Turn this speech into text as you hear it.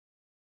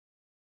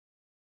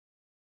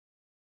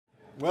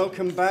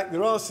Welcome back.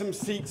 There are some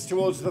seats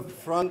towards the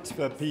front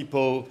for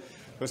people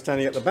who are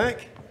standing at the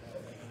back.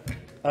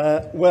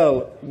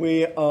 Well,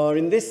 we are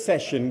in this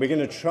session, we're going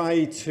to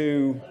try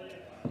to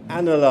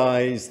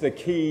analyse the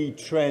key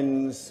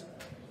trends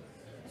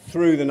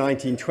through the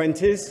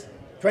 2020s,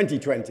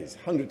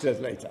 100 years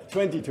later,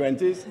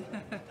 2020s.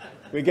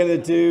 We're going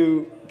to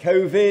do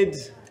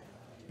COVID,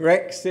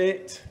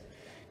 Brexit,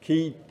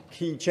 key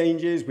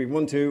changes. We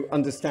want to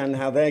understand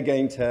how they're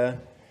going to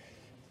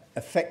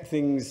affect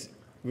things.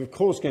 We're, of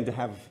course, going to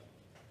have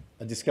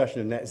a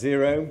discussion of net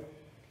zero.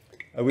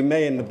 We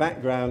may, in the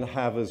background,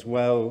 have as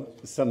well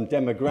some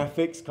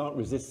demographics, can't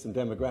resist some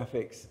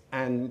demographics,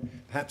 and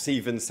perhaps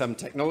even some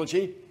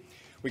technology.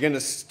 We're going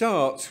to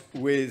start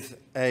with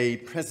a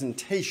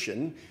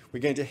presentation.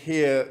 We're going to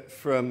hear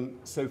from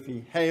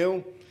Sophie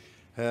Hale,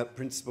 her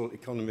principal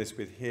economist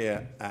with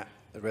here at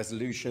the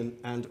Resolution,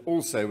 and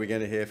also we're going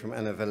to hear from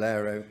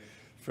Valero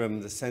from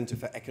the Centre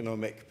for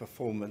Economic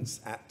Performance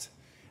at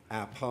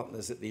our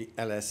partners at the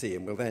LSE,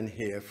 and we'll then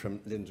hear from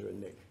Linda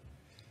and Nick.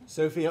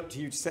 Sophie, up to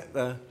you to set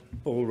the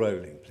ball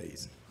rolling,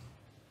 please.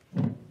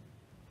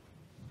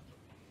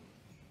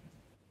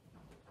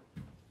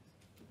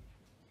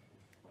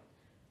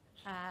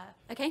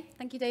 Okay,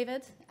 thank you,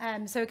 David.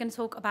 So we're going to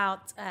talk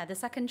about the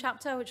second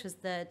chapter, which was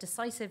the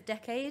decisive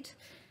decade.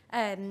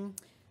 And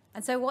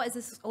so what is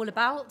this all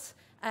about?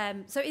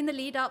 So in the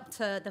lead up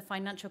to the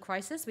financial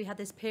crisis, we had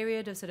this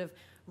period of sort of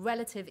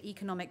relative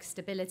economic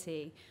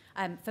stability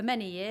for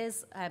many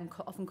years,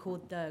 often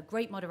called the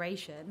Great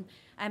Moderation.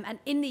 And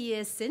in the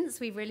years since,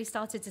 we've really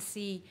started to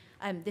see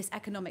this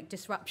economic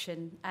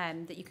disruption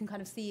that you can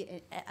kind of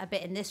see a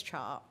bit in this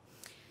chart.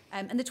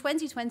 And the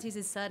 2020s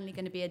is certainly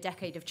going to be a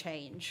decade of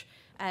change.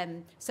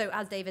 So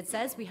as David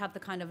says, we have the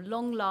kind of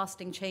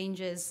long-lasting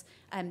changes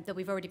that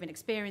we've already been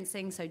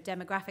experiencing, so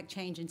demographic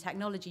change and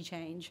technology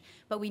change.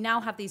 But we now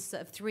have these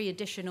sort of three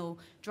additional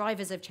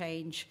drivers of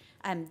change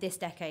this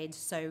decade.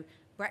 So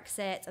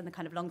Brexit and the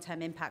kind of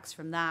long-term impacts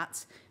from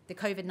that, the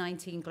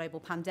COVID-19 global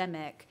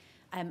pandemic,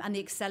 and the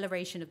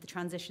acceleration of the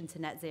transition to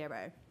net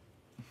zero.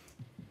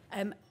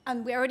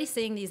 And we're already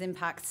seeing these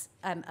impacts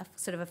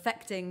sort of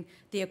affecting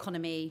the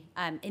economy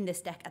in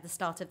this at the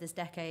start of this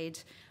decade,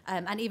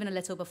 and even a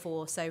little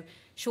before. So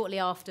shortly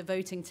after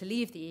voting to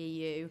leave the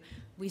EU,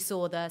 we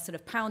saw the sort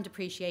of pound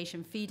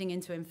depreciation feeding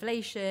into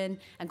inflation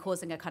and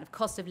causing a kind of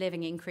cost of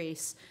living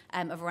increase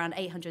of around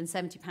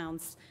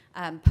 £870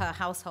 per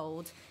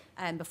household.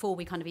 Before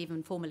we kind of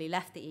even formally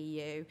left the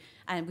EU,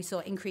 and we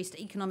saw increased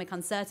economic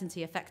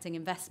uncertainty affecting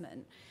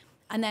investment.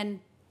 And then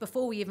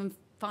before we even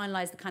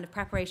finalised the kind of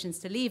preparations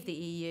to leave the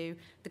EU,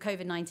 the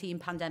COVID-19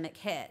 pandemic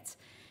hit.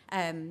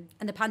 And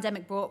the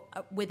pandemic brought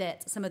with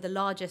it some of the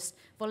largest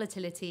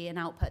volatility in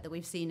output that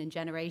we've seen in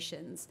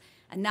generations.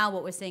 And now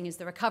what we're seeing is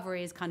the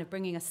recovery is kind of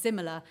bringing a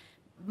similar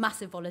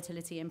massive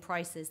volatility in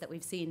prices that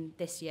we've seen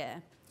this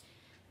year.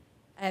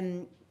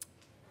 And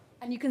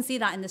you can see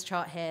that in this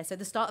chart here. So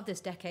the start of this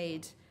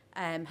decade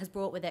has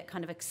brought with it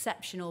kind of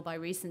exceptional, by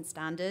recent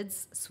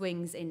standards,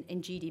 swings in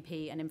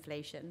GDP and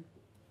inflation.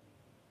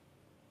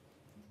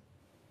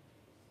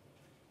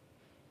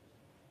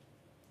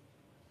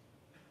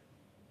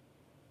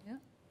 Yeah.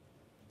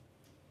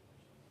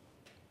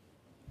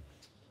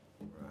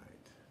 Right.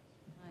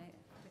 My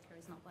clicker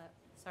is not where.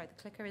 Sorry,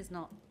 the clicker is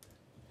not.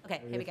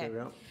 Okay, here we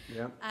go.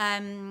 Yeah.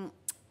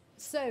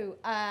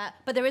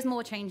 But there is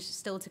more change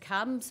still to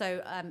come.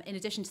 So in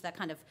addition to that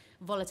kind of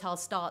volatile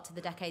start to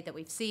the decade that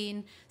we've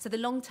seen, so the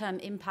long-term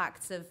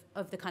impacts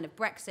of the kind of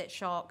Brexit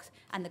shock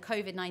and the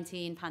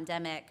COVID-19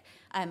 pandemic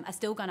are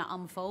still going to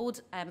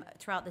unfold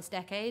throughout this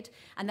decade.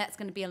 And that's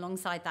going to be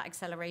alongside that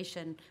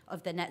acceleration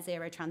of the net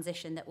zero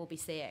transition that we'll be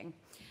seeing.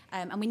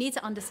 And we need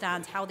to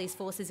understand how these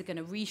forces are going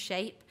to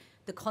reshape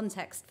the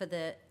context for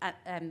the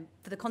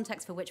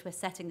context for which we're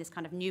setting this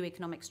kind of new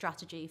economic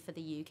strategy for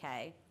the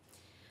UK.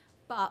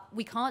 But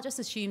we can't just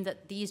assume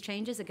that these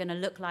changes are going to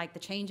look like the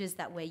changes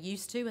that we're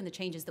used to and the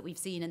changes that we've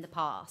seen in the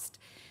past.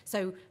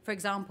 So, for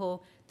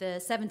example,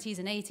 the 70s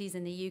and 80s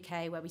in the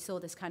UK, where we saw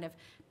this kind of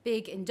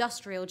big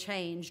industrial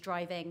change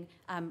driving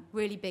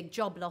really big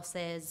job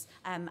losses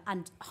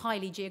and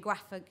highly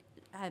geographically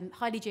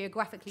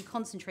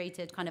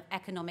concentrated kind of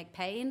economic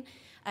pain,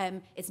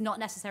 it's not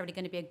necessarily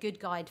going to be a good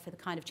guide for the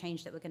kind of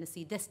change that we're going to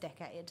see this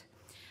decade.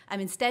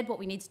 Instead, what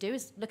we need to do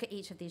is look at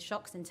each of these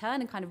shocks in turn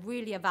and kind of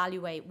really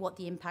evaluate what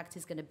the impact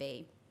is going to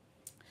be.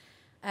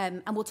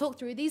 And we'll talk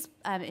through these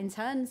in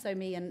turn. So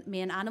me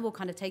and Anna will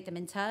kind of take them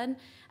in turn.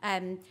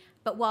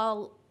 But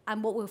what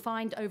we'll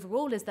find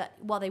overall is that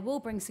while they will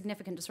bring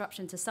significant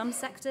disruption to some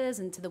sectors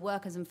and to the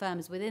workers and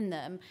firms within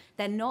them,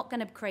 they're not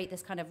going to create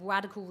this kind of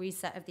radical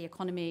reset of the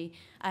economy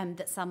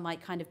that some might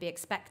kind of be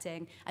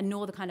expecting, and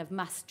nor the kind of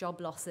mass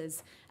job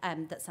losses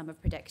that some have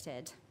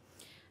predicted.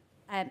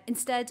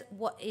 Instead,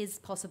 what is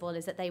possible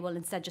is that they will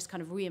instead just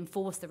kind of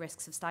reinforce the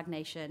risks of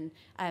stagnation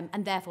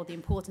and therefore the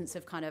importance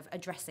of kind of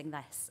addressing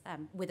this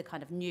with a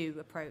kind of new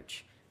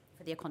approach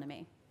for the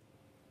economy.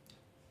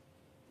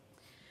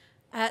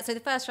 So the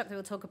first shock that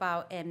we'll talk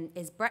about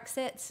is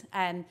Brexit.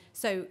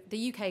 So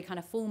the UK kind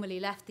of formally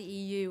left the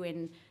EU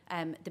in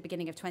the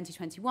beginning of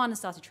 2021 and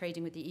started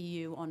trading with the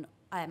EU on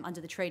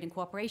under the Trade and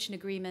Cooperation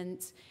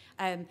Agreement.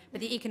 But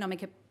the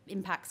economic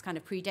impacts kind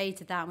of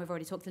predated that, and we've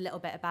already talked a little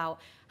bit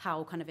about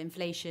how kind of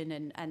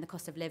inflation and the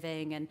cost of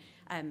living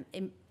and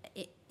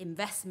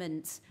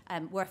investments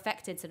were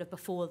affected sort of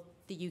before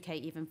the UK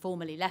even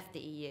formally left the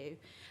EU.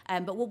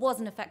 But what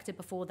wasn't affected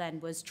before then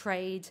was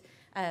trade.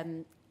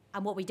 And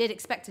what we did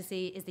expect to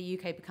see is the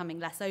UK becoming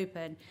less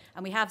open.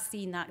 And we have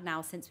seen that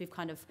now since we've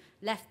kind of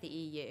left the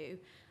EU.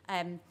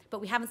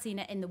 But we haven't seen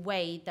it in the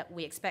way that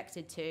we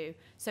expected to.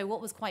 So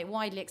what was quite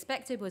widely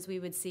expected was we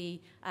would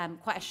see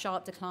quite a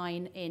sharp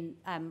decline in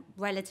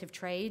relative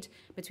trade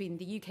between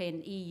the UK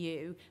and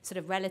EU, sort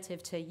of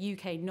relative to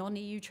UK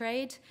non-EU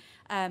trade.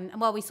 And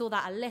while we saw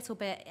that a little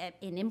bit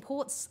in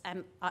imports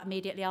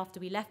immediately after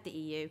we left the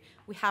EU,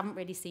 we haven't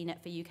really seen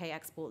it for UK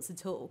exports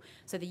at all.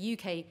 So the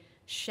UK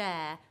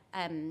share,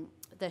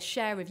 the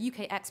share of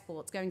UK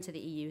exports going to the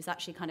EU has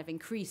actually kind of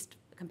increased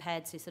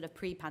compared to sort of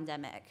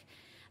pre-pandemic.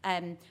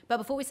 But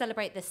before we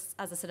celebrate this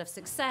as a sort of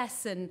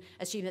success and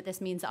assume that this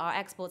means that our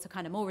exports are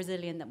kind of more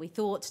resilient than we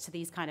thought to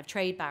these kind of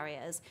trade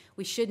barriers,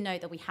 we should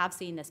note that we have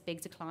seen this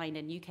big decline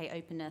in UK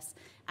openness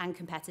and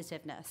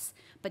competitiveness,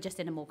 but just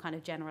in a more kind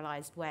of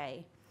generalized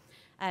way.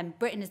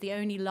 Britain is the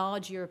only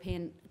large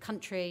European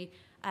country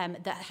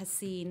that has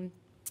seen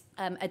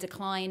a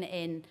decline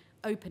in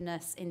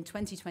openness in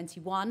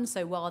 2021.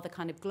 So while the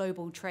kind of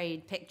global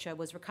trade picture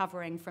was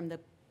recovering from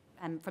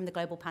the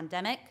global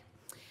pandemic.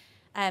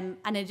 And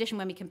in addition,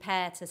 when we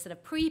compare to sort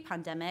of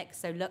pre-pandemic,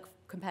 so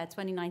compare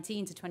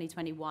 2019 to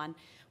 2021,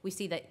 we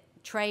see that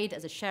trade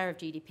as a share of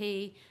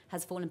GDP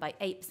has fallen by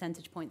 8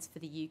 percentage points for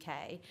the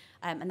UK.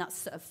 And that's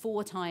sort of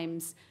 4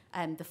 times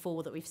the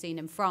fall that we've seen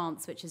in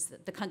France, which is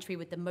the country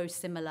with the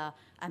most similar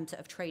sort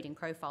of trading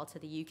profile to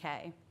the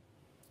UK.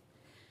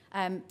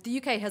 The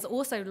UK has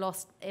also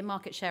lost in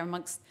market share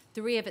amongst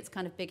 3 of its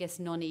kind of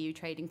biggest non-EU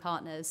trading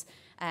partners,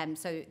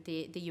 so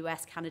the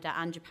US, Canada,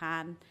 and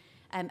Japan.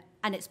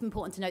 And it's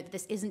important to note that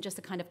this isn't just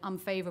a kind of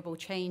unfavorable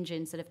change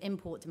in sort of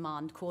import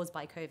demand caused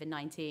by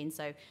COVID-19.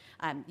 So,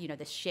 you know,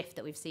 this shift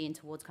that we've seen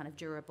towards kind of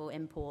durable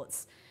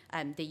imports,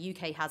 the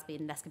UK has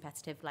been less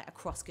competitive, like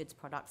across goods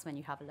products when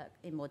you have a look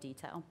in more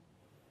detail.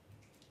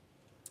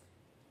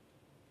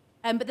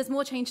 But there's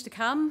more change to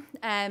come,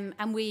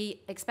 and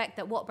we expect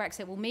that what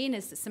Brexit will mean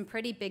is some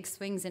pretty big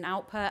swings in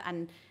output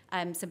and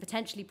some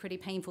potentially pretty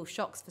painful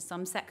shocks for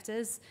some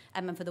sectors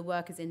and for the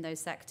workers in those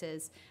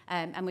sectors.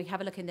 And we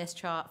have a look in this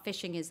chart.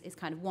 Fishing is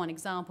kind of one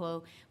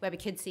example where we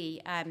could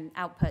see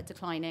output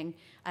declining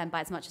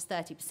by as much as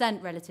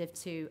 30% relative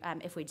to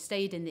if we'd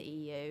stayed in the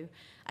EU.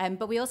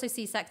 But we also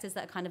see sectors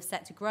that are kind of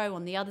set to grow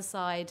on the other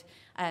side,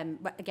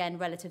 again,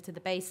 relative to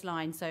the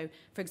baseline. So,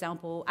 for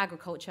example,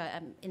 agriculture,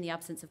 in the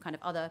absence of kind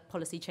of other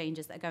policy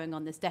changes that are going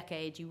on this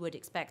decade, you would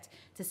expect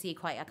to see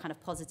quite a kind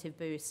of positive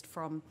boost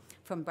from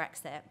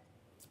Brexit.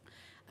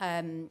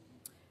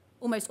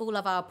 Almost all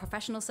of our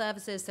professional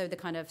services, so the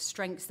kind of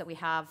strengths that we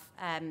have,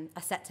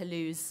 are set to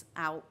lose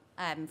out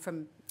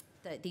from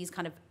these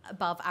kind of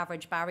above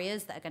average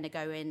barriers that are going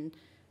to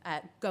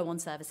go on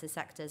services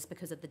sectors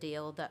because of the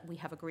deal that we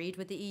have agreed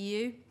with the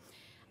EU.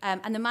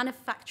 And the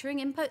manufacturing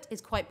input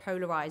is quite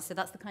polarized. So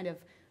that's the kind of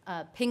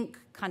pink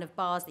kind of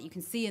bars that you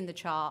can see in the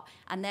chart.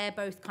 And they're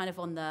both kind of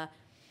on the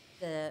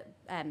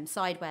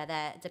side where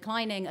they're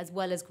declining as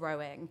well as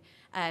growing.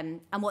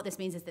 And what this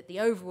means is that the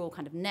overall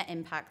kind of net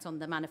impact on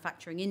the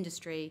manufacturing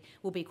industry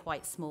will be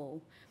quite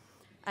small.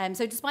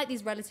 So despite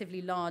these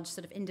relatively large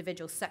sort of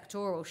individual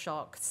sectoral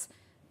shocks,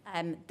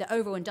 the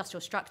overall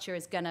industrial structure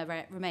is going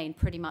to remain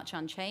pretty much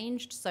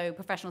unchanged. So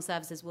professional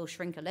services will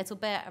shrink a little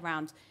bit,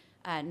 around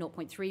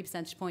 0.3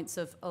 percentage points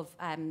of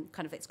kind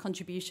of its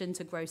contribution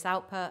to gross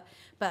output.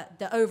 But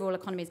the overall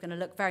economy is going to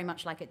look very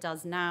much like it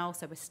does now.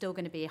 So we're still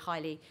going to be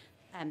highly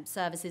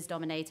services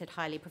dominated,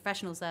 highly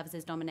professional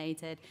services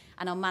dominated,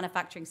 and our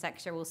manufacturing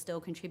sector will still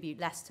contribute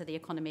less to the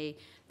economy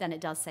than it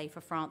does, say, for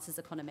France's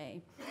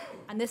economy.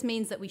 And this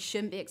means that we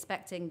shouldn't be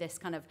expecting this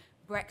kind of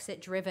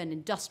Brexit-driven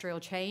industrial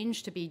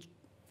change to be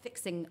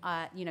fixing,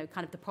 you know,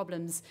 kind of the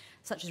problems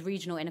such as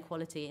regional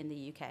inequality in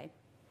the UK.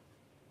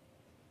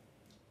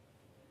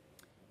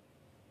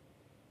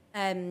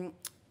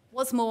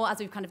 What's more, as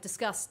we've kind of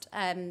discussed,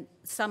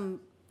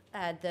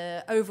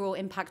 the overall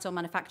impact on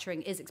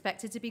manufacturing is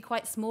expected to be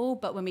quite small,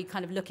 but when we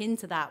kind of look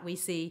into that, we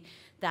see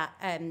that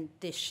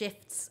the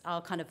shifts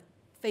are kind of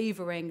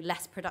favouring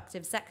less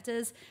productive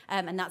sectors,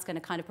 and that's going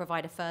to kind of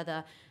provide a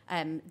further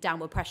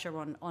downward pressure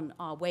on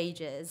our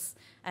wages.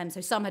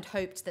 So some had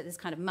hoped that this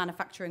kind of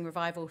manufacturing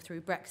revival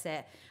through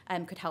Brexit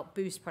could help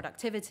boost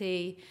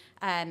productivity.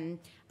 And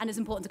it's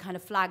important to kind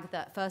of flag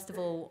that, first of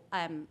all,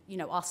 you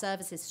know, our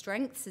services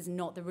strengths is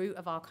not the root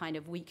of our kind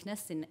of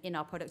weakness in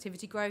our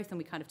productivity growth, and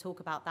we kind of talk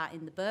about that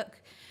in the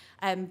book.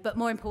 But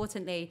more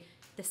importantly,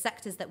 the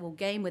sectors that will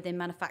gain within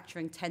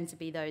manufacturing tend to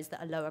be those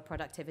that are lower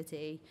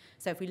productivity.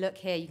 So if we look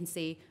here, you can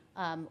see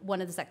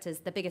one of the sectors,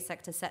 the biggest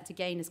sector set to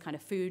gain is kind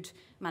of food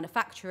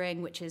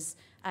manufacturing, which is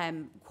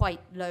quite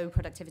low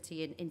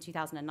productivity in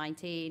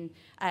 2019,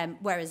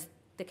 whereas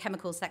the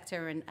chemical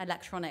sector and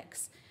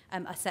electronics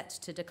are set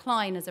to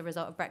decline as a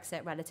result of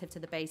Brexit relative to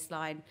the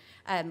baseline,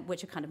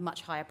 which are kind of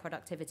much higher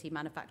productivity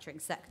manufacturing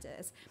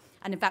sectors.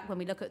 And in fact, when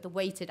we look at the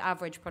weighted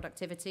average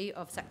productivity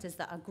of sectors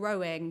that are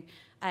growing,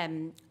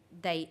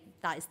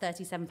 that is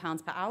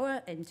 £37 per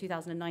hour in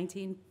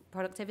 2019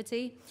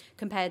 productivity,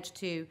 compared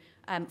to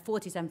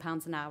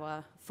 £47 an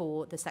hour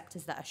for the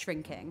sectors that are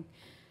shrinking.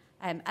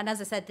 And as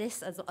I said,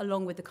 this,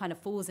 along with the kind of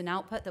falls in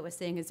output that we're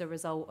seeing as a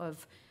result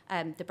of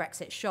the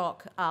Brexit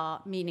shock,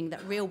 are meaning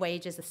that real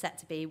wages are set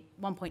to be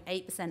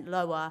 1.8%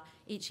 lower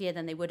each year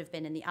than they would have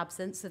been in the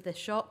absence of this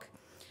shock.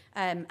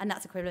 And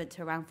that's equivalent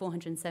to around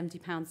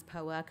 £470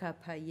 per worker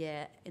per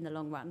year in the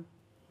long run.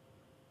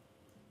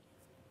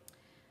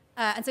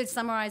 And so to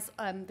summarise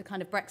the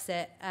kind of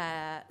Brexit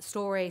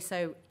story,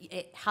 so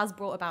it has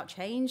brought about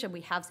change, and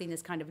we have seen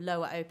this kind of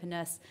lower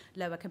openness,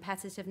 lower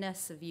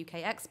competitiveness of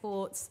UK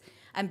exports,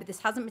 but this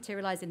hasn't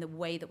materialised in the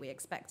way that we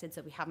expected,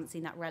 so we haven't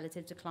seen that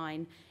relative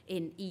decline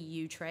in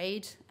EU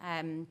trade.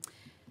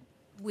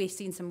 We've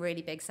seen some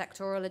really big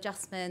sectoral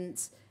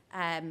adjustments,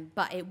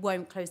 but it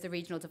won't close the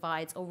regional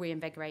divides or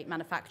reinvigorate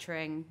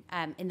manufacturing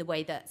in the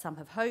way that some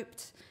have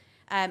hoped.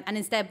 And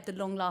instead, the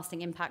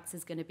long-lasting impact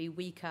is going to be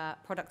weaker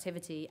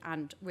productivity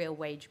and real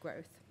wage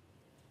growth.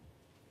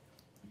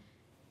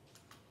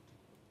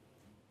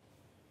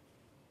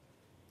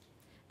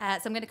 So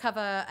I'm going to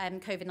cover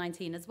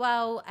COVID-19 as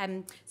well.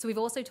 So we've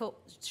also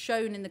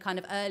shown in the kind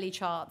of early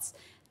charts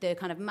the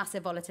kind of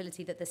massive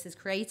volatility that this has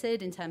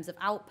created in terms of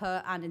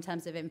output and in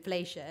terms of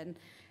inflation.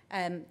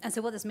 And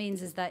so what this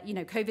means is that,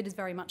 COVID is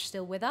very much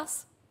still with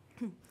us.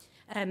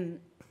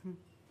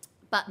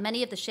 But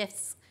many of the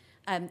shifts,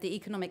 the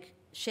economic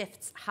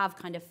shifts have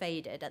kind of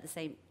faded at the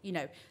same,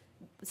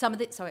 some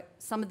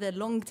of the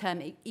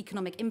long-term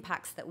economic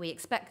impacts that we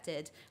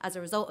expected as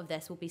a result of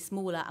this will be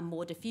smaller and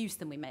more diffuse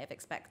than we may have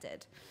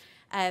expected.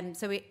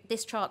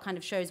 This chart kind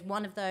of shows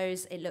one of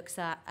those. It looks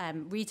at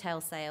retail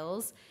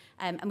sales,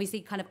 and we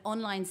see kind of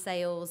online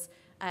sales,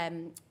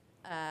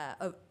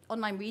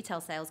 online retail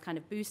sales kind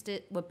of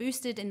were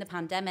boosted in the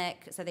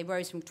pandemic. So they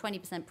rose from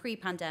 20%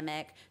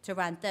 pre-pandemic to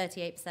around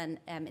 38%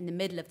 in the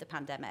middle of the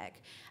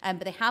pandemic.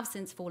 But they have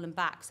since fallen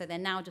back. So they're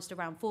now just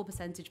around 4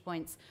 percentage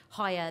points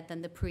higher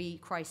than the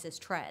pre-crisis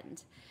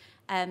trend.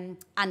 And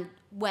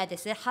where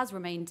this has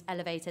remained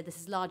elevated,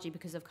 this is largely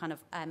because of kind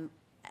of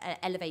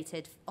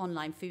elevated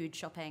online food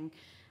shopping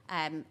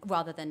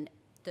rather than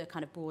the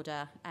kind of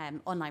broader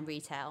online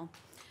retail.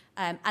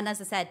 And as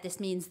I said,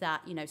 this means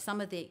that, some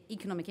of the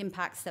economic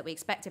impacts that we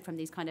expected from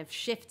these kind of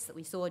shifts that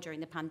we saw during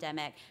the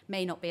pandemic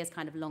may not be as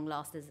kind of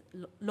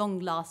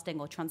long-lasting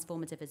or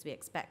transformative as we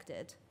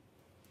expected.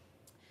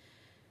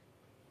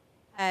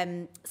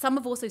 Some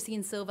have also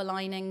seen silver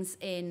linings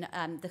in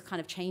the kind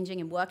of changing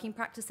in working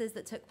practices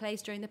that took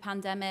place during the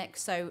pandemic.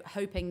 So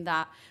hoping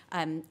that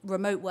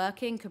remote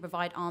working could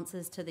provide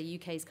answers to the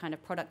UK's kind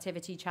of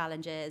productivity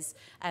challenges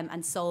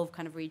and solve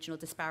kind of regional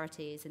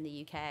disparities in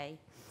the UK.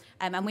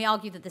 And we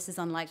argue that this is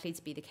unlikely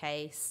to be the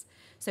case.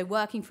 So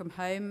working from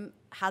home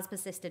has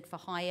persisted for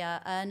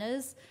higher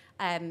earners,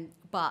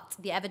 but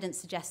the evidence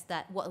suggests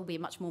that what will be a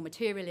much more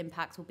material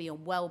impact will be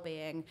on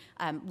well-being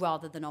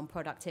rather than on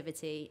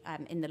productivity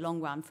in the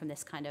long run from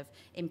this kind of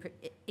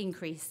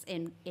increase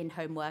in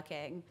home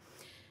working.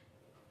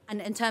 And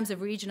in terms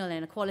of regional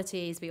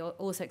inequalities, we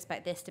also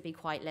expect this to be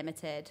quite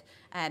limited.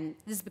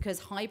 This is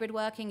because hybrid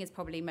working is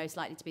probably most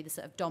likely to be the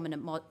sort of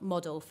dominant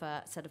model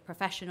for sort of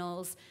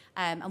professionals.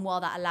 And while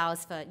that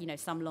allows for,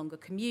 some longer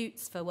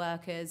commutes for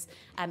workers,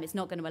 it's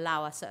not going to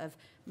allow a sort of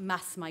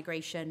mass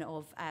migration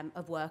of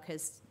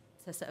workers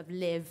to sort of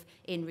live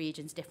in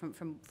regions different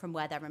from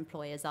where their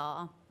employers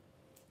are.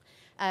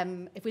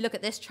 If we look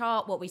at this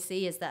chart, what we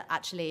see is that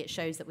actually it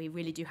shows that we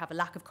really do have a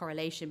lack of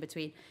correlation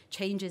between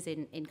changes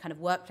in kind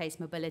of workplace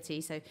mobility,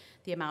 so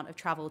the amount of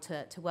travel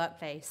to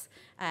workplace,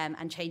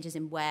 and changes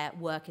in where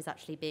work is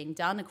actually being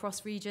done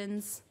across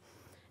regions.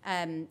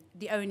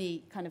 The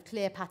only kind of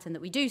clear pattern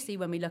that we do see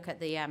when we look at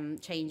the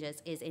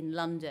changes is in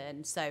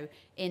London. So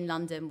in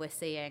London, we're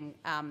seeing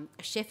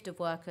a shift of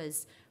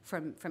workers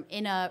from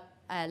inner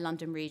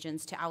London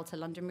regions to outer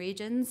London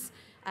regions.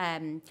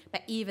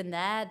 But even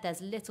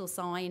there's little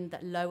sign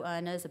that low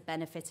earners are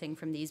benefiting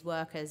from these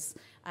workers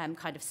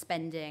kind of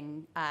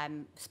spending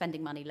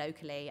money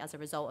locally as a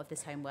result of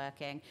this home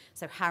working.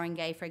 So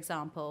Haringey, for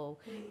example,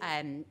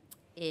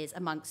 is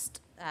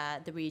amongst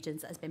the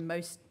regions that has been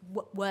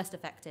worst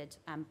affected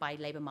by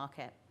labour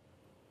market.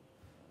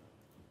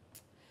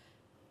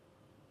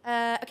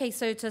 Okay,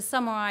 so to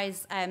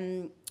summarise,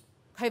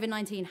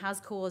 COVID-19 has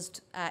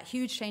caused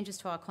huge changes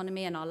to our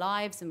economy and our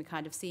lives, and we've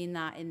kind of seen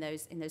that in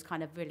those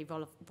kind of really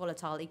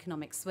volatile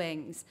economic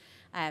swings.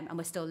 And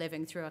we're still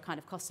living through a kind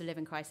of cost of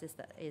living crisis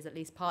that is at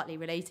least partly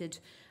related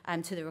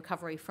to the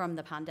recovery from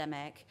the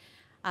pandemic.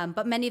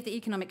 But many of the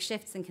economic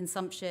shifts in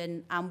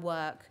consumption and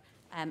work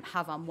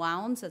have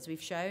unwound, as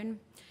we've shown.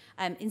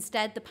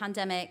 Instead, the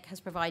pandemic has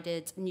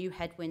provided new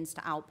headwinds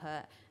to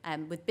output,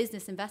 with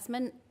business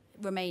investment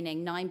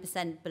remaining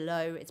 9%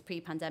 below its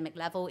pre-pandemic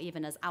level,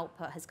 even as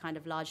output has kind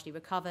of largely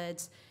recovered,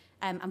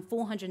 and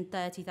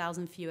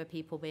 430,000 fewer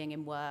people being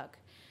in work.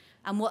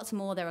 And what's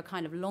more, there are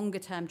kind of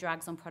longer-term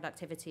drags on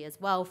productivity as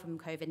well from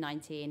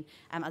COVID-19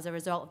 as a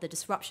result of the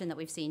disruption that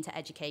we've seen to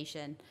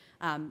education,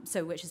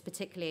 which is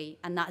particularly,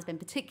 and that has been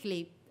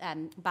particularly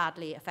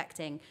badly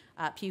affecting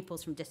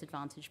pupils from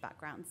disadvantaged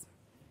backgrounds.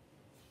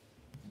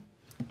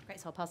 Great,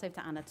 so I'll pass over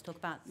to Anna to talk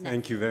about next.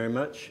 Thank you very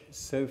much.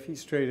 Sophie,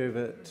 straight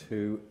over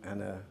to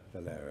Anna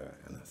Valero.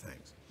 Anna,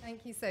 thanks.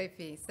 Thank you,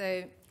 Sophie.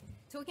 So,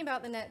 talking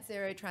about the net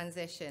zero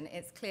transition,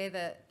 it's clear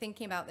that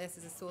thinking about this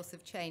as a source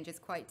of change is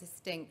quite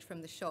distinct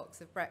from the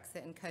shocks of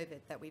Brexit and COVID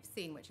that we've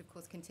seen, which of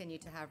course continue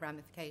to have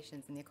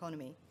ramifications in the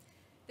economy.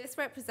 This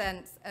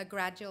represents a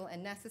gradual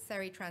and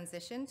necessary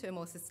transition to a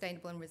more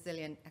sustainable and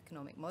resilient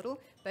economic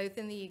model, both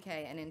in the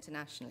UK and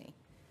internationally.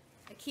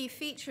 A key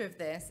feature of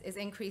this is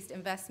increased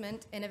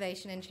investment,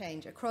 innovation and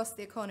change across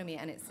the economy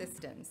and its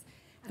systems.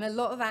 And a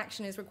lot of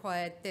action is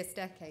required this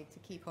decade to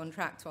keep on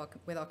track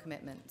with our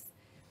commitments.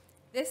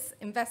 This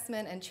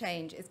investment and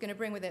change is going to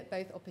bring with it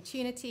both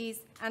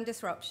opportunities and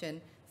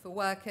disruption for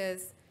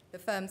workers, the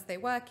firms they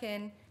work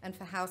in, and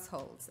for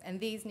households, and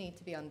these need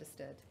to be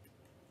understood.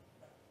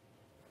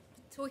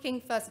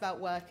 Talking first about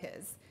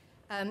workers,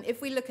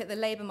 if we look at the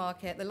labour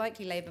market, the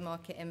likely labour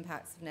market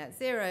impacts of net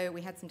zero,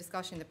 we had some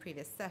discussion in the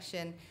previous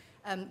session.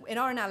 In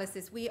our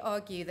analysis, we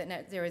argue that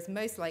net zero is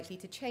most likely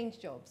to change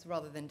jobs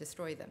rather than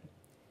destroy them.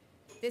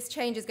 This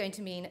change is going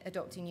to mean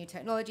adopting new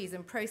technologies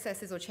and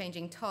processes or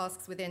changing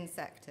tasks within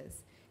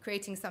sectors,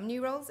 creating some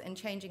new roles and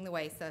changing the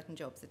way certain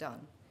jobs are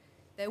done.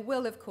 There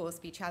will, of course,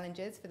 be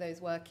challenges for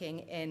those working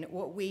in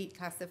what we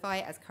classify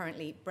as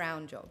currently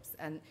brown jobs.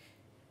 And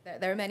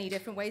there are many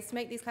different ways to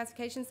make these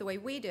classifications. The way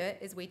we do it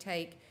is we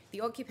take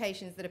the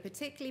occupations that are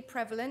particularly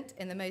prevalent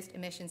in the most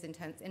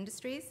emissions-intense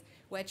industries,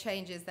 where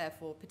change is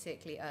therefore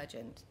particularly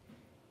urgent.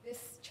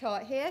 This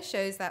chart here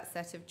shows that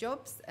set of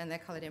jobs, and they're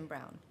coloured in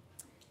brown.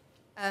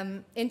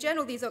 In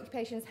general, these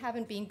occupations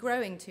haven't been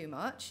growing too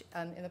much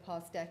in the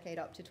past decade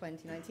up to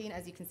 2019,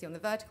 as you can see on the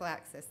vertical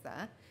axis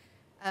there.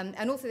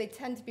 And also, they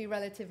tend to be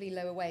relatively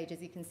lower wage,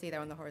 as you can see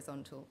there on the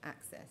horizontal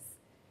axis.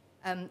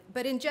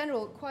 But in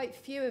general, quite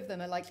few of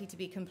them are likely to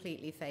be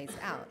completely phased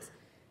out.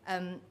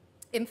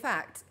 In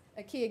fact,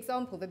 a key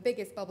example, the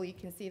biggest bubble you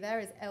can see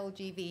there is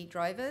LGV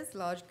drivers,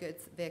 large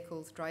goods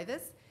vehicles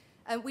drivers.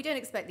 We don't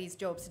expect these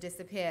jobs to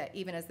disappear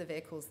even as the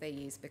vehicles they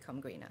use become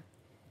greener.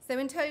 So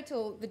in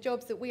total, the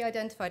jobs that we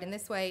identified in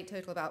this way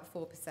total about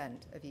 4%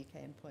 of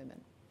UK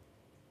employment.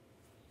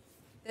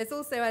 There's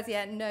also, as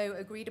yet, no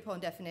agreed-upon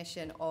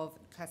definition of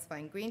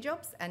classifying green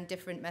jobs, and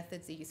different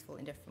methods are useful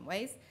in different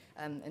ways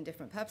and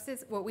different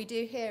purposes. What we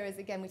do here is,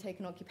 again, we take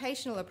an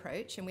occupational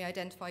approach, and we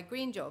identify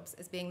green jobs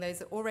as being those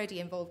that already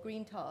involve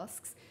green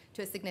tasks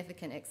to a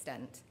significant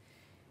extent.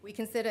 We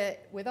consider,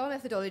 with our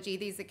methodology,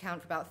 these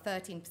account for about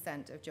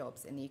 13% of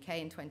jobs in the UK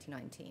in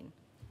 2019.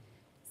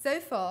 So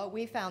far,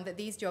 we found that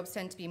these jobs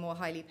tend to be more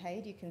highly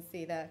paid. You can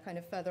see they're kind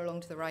of further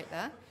along to the right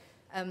there.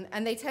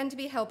 And they tend to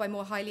be held by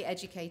more highly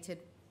educated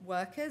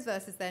workers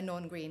versus their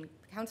non-green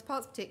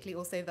counterparts, particularly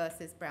also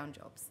versus brown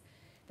jobs.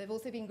 They've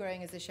also been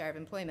growing as a share of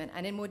employment.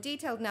 And in more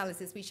detailed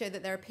analysis, we show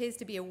that there appears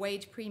to be a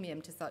wage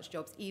premium to such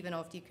jobs, even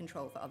after you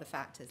control for other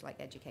factors like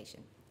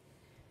education.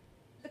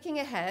 Looking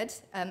ahead,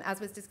 as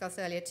was discussed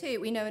earlier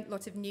too, we know a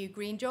lot of new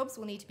green jobs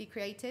will need to be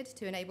created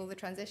to enable the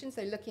transition.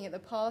 So looking at the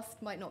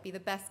past might not be the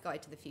best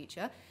guide to the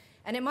future.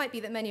 And it might be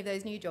that many of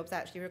those new jobs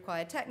actually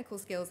require technical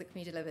skills that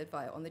can be delivered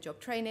via on-the-job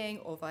training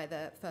or via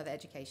the further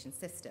education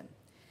system.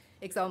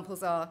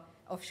 Examples are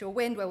offshore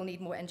wind, where we'll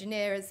need more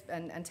engineers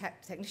and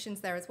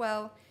technicians there as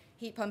well,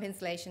 heat pump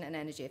installation and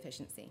energy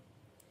efficiency.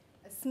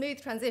 A smooth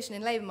transition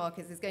in labour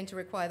markets is going to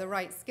require the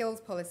right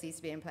skills policies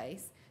to be in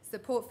place,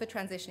 support for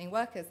transitioning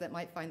workers that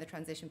might find the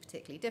transition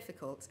particularly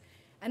difficult,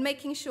 and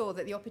making sure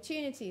that the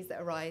opportunities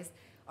that arise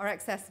are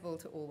accessible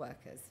to all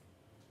workers.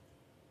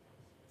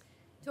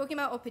 Talking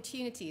about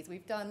opportunities,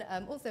 we've done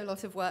also a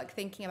lot of work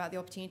thinking about the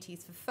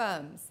opportunities for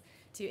firms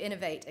to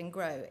innovate and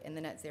grow in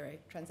the net zero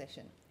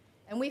transition.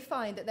 And we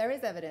find that there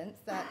is evidence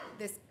that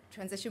this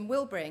transition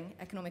will bring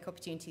economic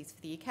opportunities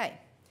for the UK.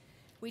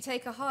 We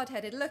take a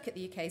hard-headed look at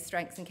the UK's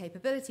strengths and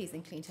capabilities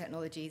in clean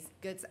technologies,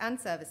 goods and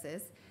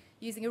services,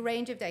 using a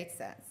range of data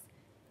sets.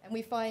 And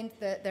we find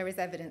that there is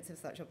evidence of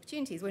such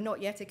opportunities. We're not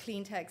yet a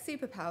clean tech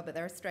superpower, but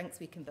there are strengths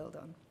we can build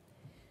on.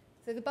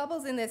 So the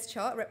bubbles in this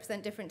chart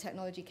represent different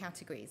technology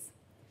categories.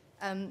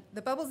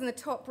 The bubbles in the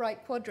top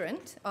right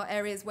quadrant are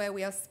areas where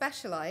we are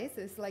specialized.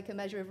 It's like a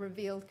measure of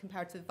revealed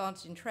comparative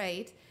advantage in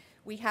trade.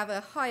 We have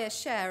a higher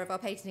share of our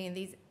patenting in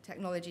these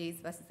technologies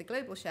versus the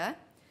global share,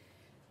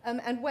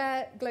 and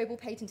where global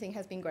patenting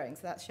has been growing.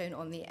 So that's shown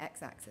on the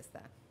x-axis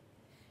there.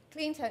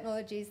 Clean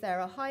technologies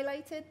there are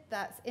highlighted.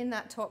 That's in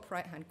that top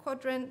right-hand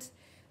quadrant.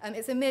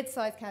 It's a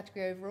mid-sized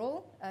category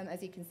overall,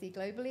 as you can see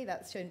globally.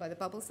 That's shown by the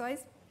bubble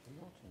size.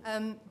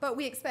 But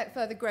we expect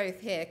further growth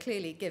here,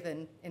 clearly,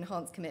 given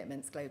enhanced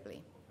commitments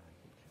globally.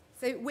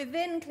 So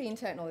within clean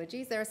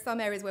technologies, there are some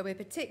areas where we're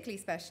particularly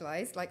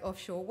specialized, like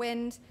offshore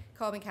wind,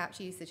 carbon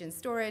capture usage and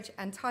storage,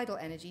 and tidal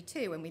energy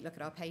too, when we look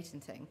at our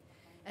patenting.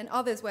 And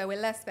others where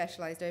we're less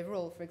specialized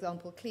overall, for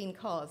example, clean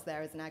cars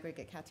there as an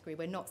aggregate category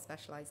we're not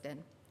specialized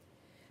in.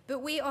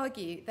 But we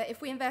argue that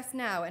if we invest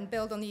now and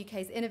build on the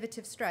UK's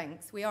innovative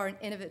strengths, we are an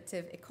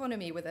innovative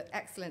economy with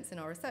excellence in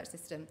our research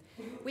system,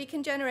 we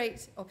can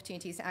generate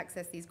opportunities to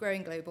access these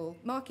growing global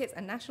markets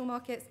and national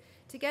markets,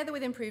 together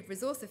with improved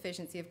resource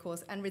efficiency, of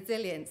course, and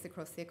resilience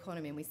across the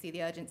economy, and we see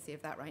the urgency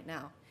of that right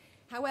now.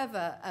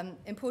 However,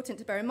 important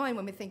to bear in mind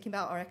when we're thinking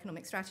about our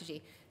economic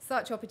strategy,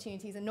 such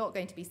opportunities are not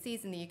going to be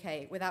seized in the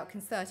UK without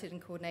concerted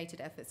and coordinated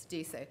efforts to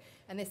do so.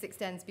 And this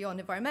extends beyond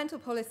environmental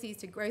policies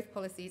to growth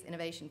policies,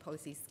 innovation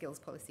policies, skills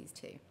policies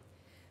too.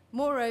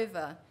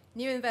 Moreover,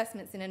 new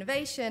investments in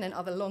innovation and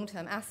other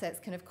long-term assets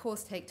can of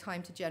course take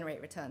time to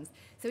generate returns.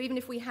 So even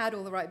if we had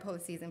all the right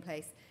policies in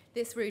place,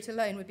 this route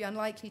alone would be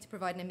unlikely to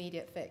provide an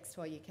immediate fix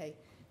to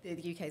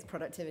the UK's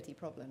productivity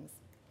problems.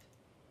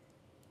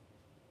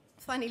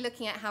 Finally,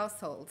 looking at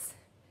households.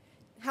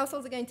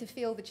 Households are going to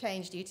feel the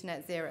change due to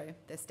net zero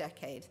this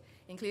decade,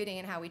 including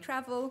in how we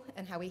travel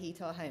and how we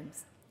heat our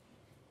homes.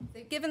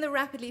 So given the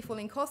rapidly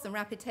falling costs and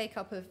rapid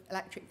take-up of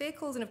electric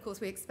vehicles, and of course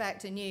we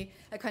expect a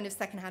kind of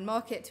second-hand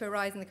market to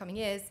arise in the coming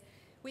years,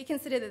 we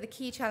consider that the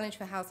key challenge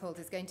for households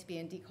is going to be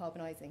in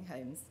decarbonising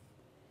homes.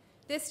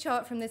 This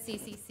chart from the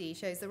CCC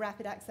shows the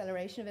rapid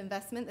acceleration of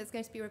investment that's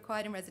going to be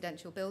required in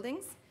residential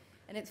buildings,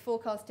 and it's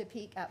forecast to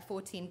peak at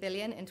 14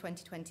 billion in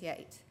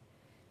 2028.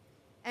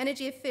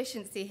 Energy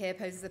efficiency here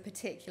poses a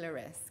particular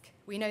risk.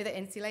 We know that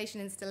insulation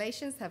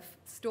installations have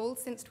stalled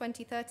since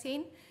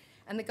 2013,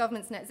 and the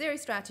government's net zero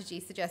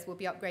strategy suggests we'll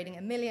be upgrading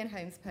 1 million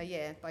homes per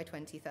year by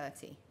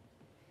 2030.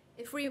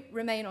 If we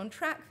remain on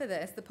track for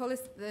this,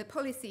 the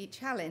policy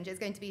challenge is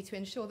going to be to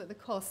ensure that the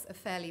costs are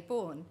fairly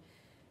borne.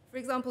 For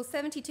example,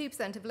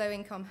 72% of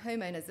low-income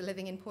homeowners are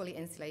living in poorly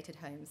insulated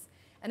homes,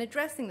 and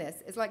addressing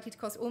this is likely to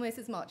cost almost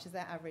as much as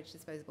their average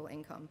disposable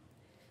income.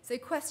 So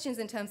questions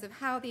in terms of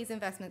how these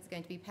investments are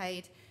going to be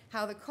paid,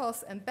 how the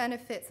costs and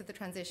benefits of the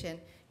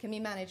transition can be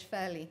managed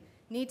fairly,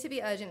 need to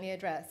be urgently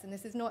addressed. And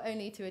this is not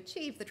only to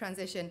achieve the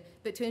transition,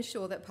 but to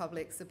ensure that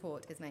public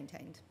support is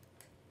maintained.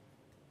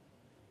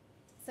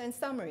 So in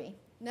summary,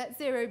 net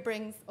zero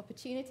brings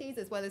opportunities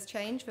as well as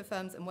change for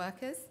firms and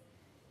workers.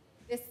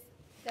 This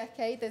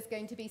decade, there's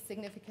going to be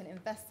significant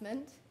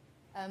investment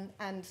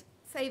and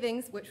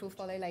savings, which will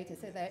follow later.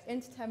 So there are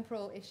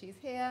intertemporal issues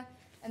here,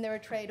 and there are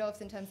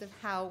trade-offs in terms of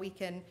how we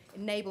can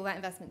enable that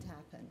investment to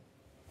happen.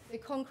 The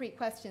concrete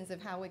questions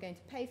of how we're going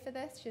to pay for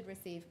this should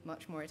receive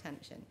much more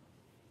attention.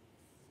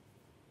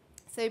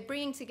 So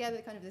bringing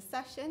together kind of the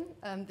session,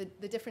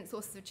 the different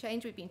sources of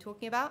change we've been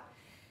talking about,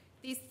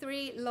 these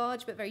three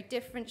large but very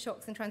different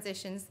shocks and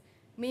transitions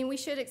mean we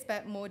should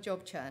expect more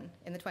job churn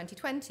in the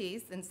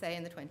 2020s than, say,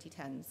 in the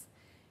 2010s,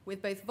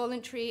 with both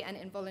voluntary and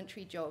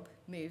involuntary job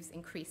moves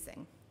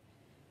increasing.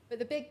 But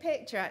the big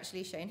picture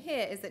actually shown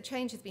here is that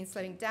change has been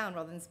slowing down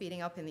rather than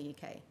speeding up in the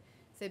UK.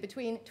 So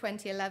between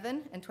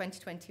 2011 and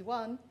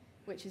 2021,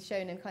 which is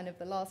shown in kind of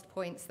the last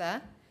points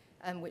there,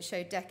 which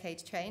show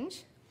decade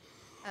change,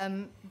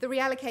 the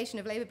reallocation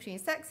of labour between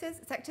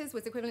sectors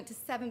was equivalent to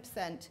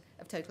 7%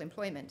 of total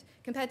employment,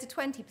 compared to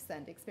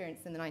 20%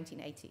 experienced in the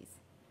 1980s.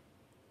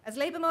 As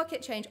labour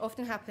market change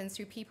often happens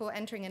through people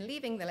entering and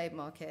leaving the labour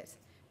market,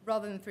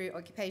 rather than through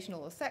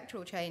occupational or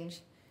sectoral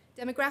change,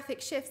 demographic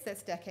shifts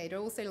this decade are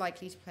also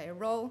likely to play a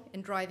role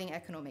in driving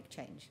economic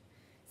change.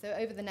 So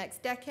over the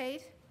next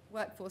decade,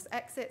 workforce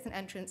exits and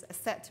entrants are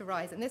set to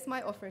rise, and this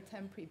might offer a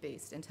temporary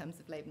boost in terms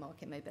of labour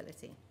market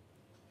mobility.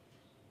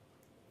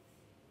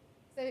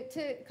 So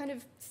to kind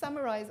of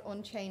summarize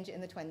on change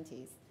in the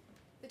 20s,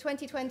 the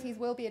 2020s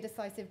will be a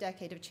decisive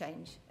decade of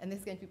change, and this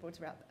is going to be brought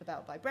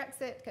about by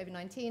Brexit,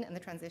 COVID-19, and the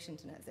transition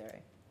to net zero.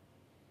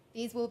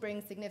 These will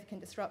bring significant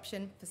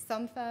disruption for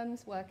some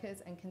firms,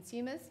 workers, and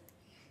consumers,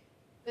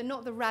 but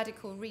not the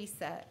radical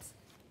reset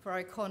for our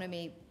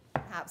economy,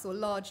 perhaps, or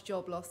large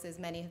job losses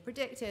many have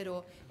predicted,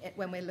 or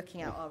when we're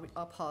looking at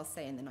our past,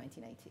 say, in the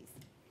 1980s.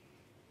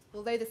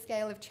 Although the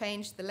scale of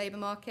change to the labour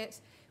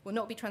market will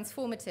not be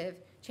transformative,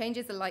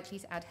 changes are likely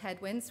to add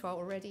headwinds to our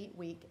already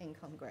weak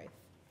income growth,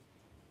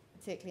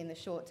 particularly in the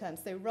short term.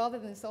 So rather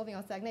than solving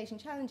our stagnation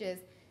challenges,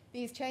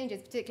 these changes,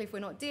 particularly if we're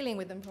not dealing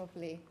with them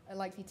properly, are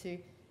likely to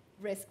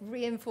risk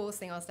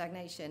reinforcing our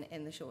stagnation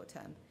in the short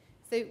term.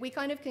 So we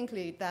kind of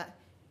conclude that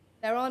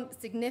there aren't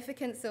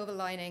significant silver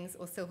linings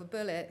or silver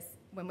bullets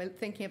when we're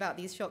thinking about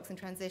these shocks and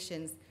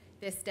transitions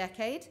this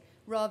decade.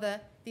 Rather,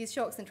 these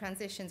shocks and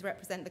transitions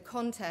represent the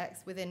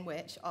context within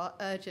which our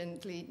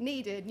urgently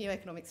needed new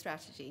economic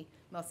strategy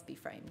must be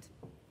framed.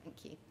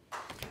 Thank you.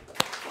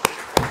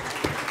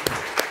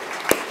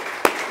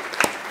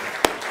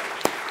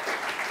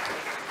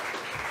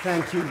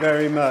 Thank you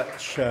very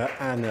much,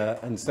 Anna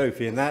and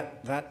Sophie. And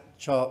that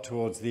chart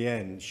towards the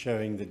end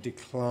showing the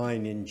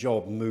decline in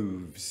job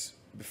moves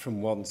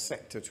from one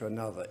sector to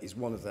another is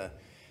one of the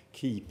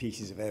key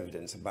pieces of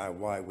evidence about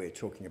why we're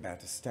talking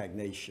about a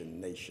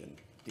stagnation nation.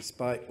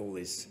 Despite all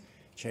this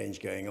change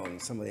going on,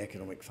 some of the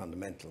economic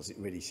fundamentals, it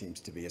really seems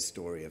to be a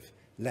story of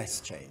less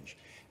change.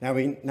 Now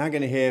we're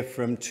going to hear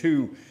from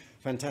two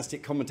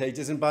fantastic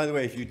commentators. And by the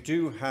way, if you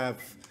do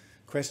have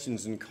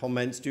questions and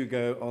comments, do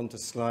go on to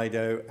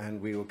Slido,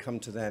 and we will come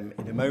to them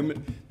in a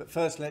moment. But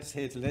first, let's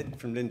hear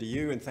from Linda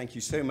Yueh, and thank you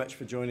so much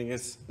for joining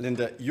us.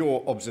 Linda,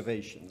 your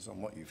observations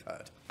on what you've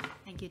heard.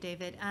 Thank you,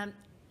 David.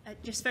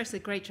 Just firstly,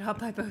 great job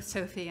by both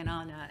Sophie and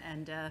Anna,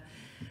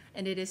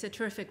 and it is a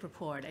terrific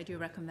report. I do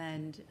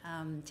recommend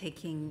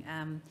taking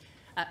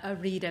a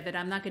read of it.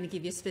 I'm not going to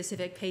give you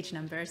specific page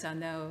numbers. I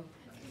know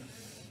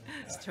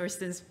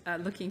Torsten's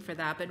looking for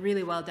that, but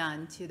really well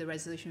done to the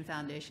Resolution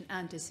Foundation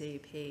and to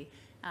CEP,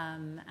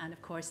 and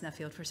of course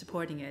Nuffield for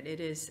supporting it.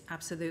 It is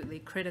absolutely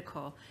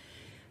critical.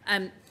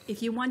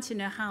 If you want to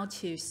know how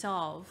to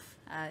solve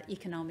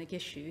economic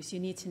issues, you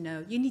need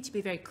to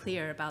be very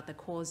clear about the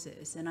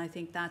causes, and I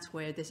think that's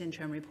where this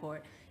interim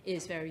report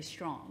is very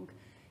strong.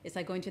 It's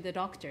like going to the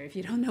doctor. If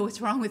you don't know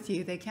what's wrong with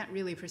you, they can't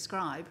really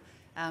prescribe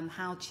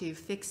how to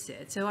fix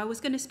it. So I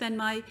was going to spend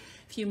my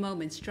few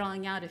moments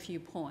drawing out a few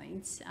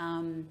points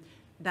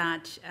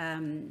that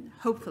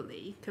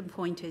hopefully can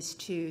point us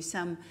to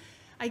some,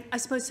 I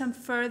suppose, some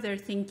further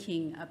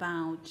thinking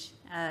about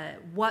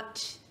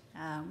what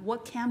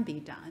can be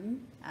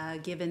done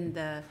given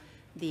the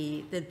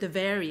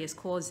various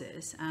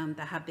causes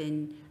that have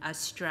been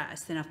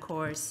stressed. And of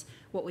course,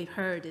 what we've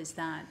heard is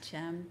that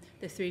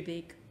the three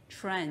big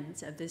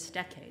trends of this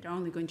decade are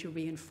only going to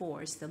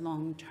reinforce the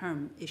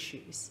long-term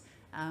issues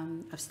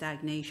of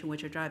stagnation,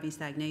 which are driving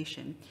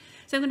stagnation.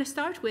 So I'm going to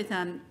start with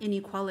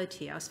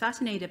inequality. I was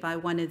fascinated by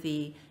one of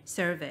the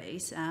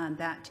surveys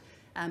that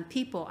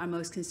people are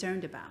most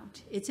concerned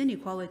about. It's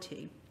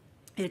inequality,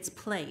 its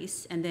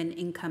place, and then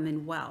income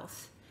and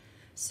wealth.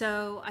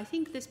 So I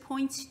think this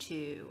points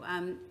to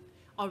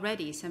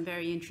already some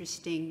very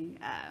interesting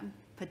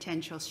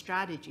potential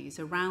strategies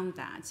around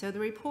that. So the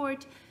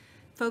report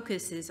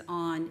focuses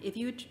on,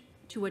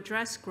 to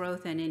address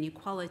growth and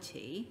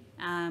inequality,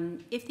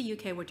 if the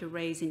UK were to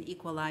raise and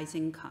equalize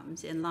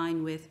incomes in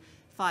line with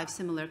 5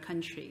 similar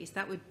countries,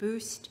 that would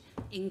boost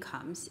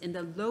incomes in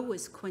the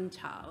lowest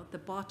quintile, the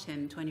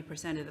bottom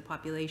 20% of the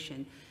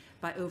population,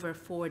 by over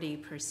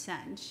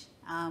 40%,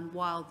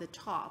 while the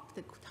top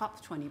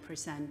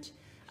 20%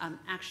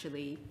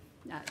 actually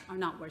are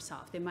not worse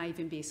off. They might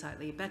even be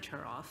slightly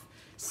better off.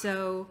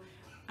 So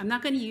I'm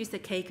not going to use the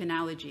cake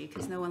analogy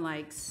because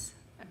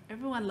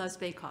everyone loves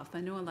Bake-Off,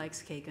 but no one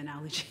likes cake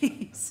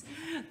analogies.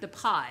 The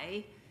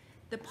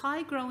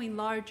pie growing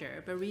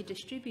larger, but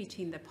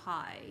redistributing the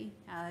pie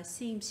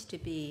seems to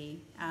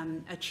be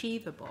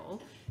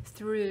achievable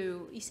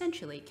through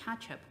essentially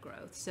catch-up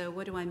growth. So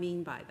what do I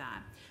mean by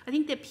that? I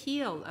think the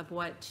appeal of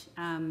what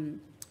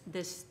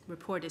this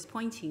report is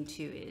pointing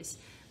to is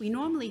we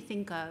normally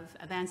think of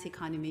advanced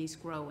economies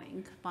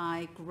growing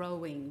by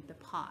growing the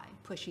pie,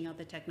 pushing out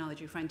the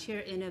technology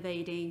frontier,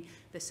 innovating,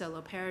 the solo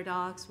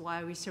paradox.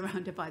 Why are we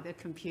surrounded by the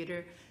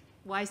computer?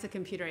 Why is the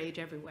computer age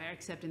everywhere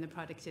except in the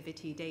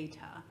productivity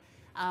data?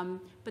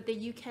 But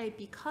the UK,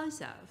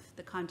 because of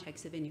the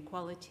context of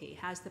inequality,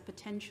 has the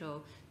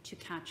potential to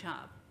catch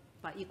up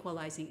by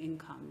equalizing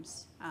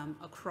incomes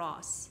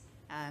across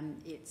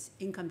its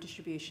income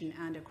distribution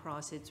and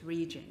across its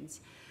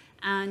regions.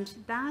 And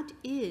that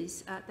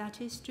is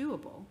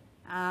doable.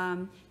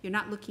 You're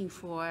not looking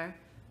for,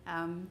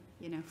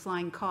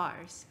 flying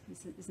cars.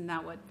 Isn't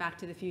that what Back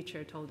to the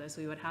Future told us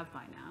we would have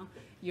by now?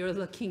 You're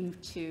looking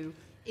to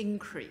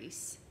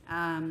increase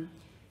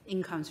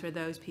incomes for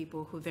those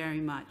people who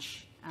very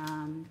much,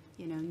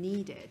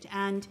 need it.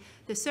 And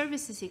the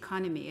services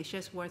economy, it's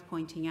just worth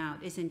pointing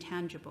out, is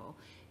intangible.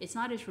 It's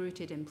not as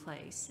rooted in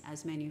place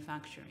as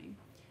manufacturing.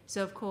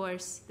 So, of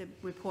course, the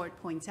report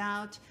points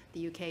out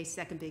the UK's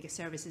second biggest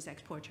services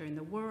exporter in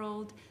the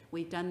world.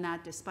 We've done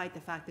that despite the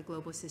fact the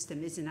global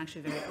system isn't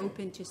actually very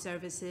open to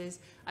services.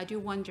 I do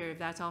wonder if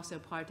that's also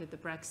part of the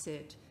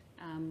Brexit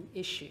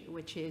issue,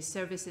 which is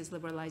services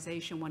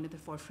liberalization, one of the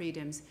 4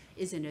 freedoms,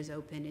 isn't as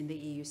open in the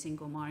EU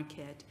single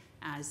market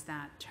as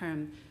that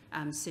term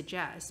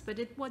suggests. But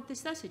what this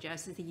does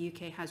suggest is the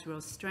UK has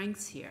real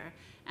strengths here.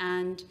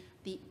 And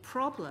the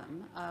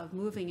problem of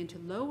moving into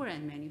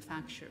lower-end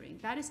manufacturing,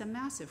 that is a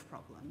massive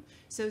problem.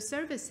 So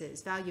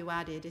services, value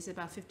added, is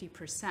about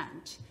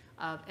 50%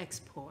 of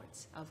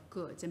exports of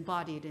goods,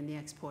 embodied in the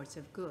exports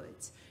of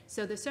goods.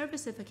 So the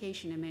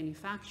servicification of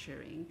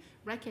manufacturing,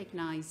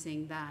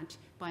 recognizing that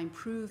by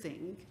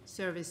improving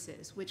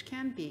services, which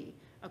can be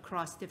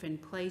across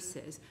different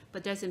places,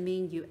 but doesn't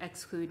mean you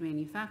exclude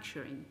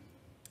manufacturing,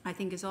 I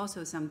think is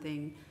also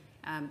something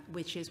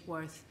which is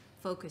worth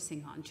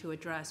focusing on to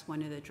address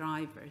one of the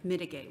drivers,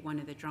 mitigate one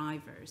of the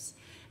drivers.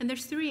 And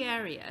there's 3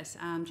 areas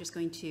I'm just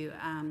going to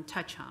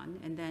touch on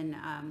and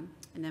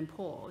then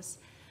pause,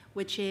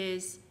 which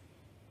is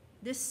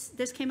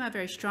this came out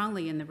very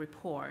strongly in the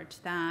report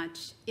that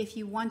if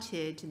you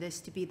wanted this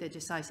to be the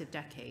decisive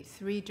decade,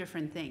 3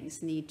 different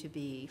things need to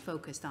be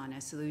focused on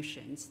as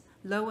solutions: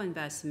 low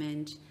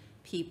investment,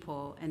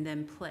 people, and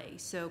then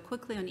place. So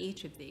quickly on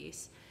each of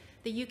these.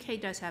 The UK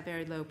does have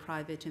very low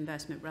private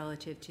investment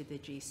relative to the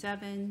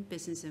G7,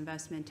 business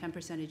investment 10%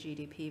 of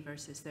GDP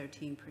versus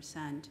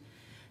 13%.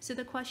 So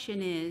the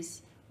question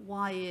is,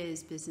 why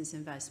is business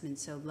investment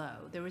so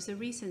low? There was a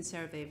recent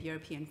survey of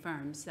European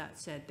firms that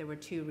said there were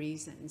two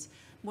reasons.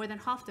 More than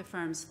half the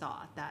firms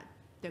thought that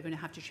they're going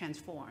to have to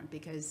transform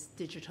because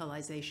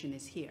digitalization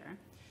is here.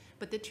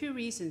 But the two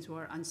reasons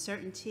were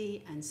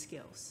uncertainty and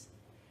skills.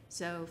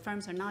 So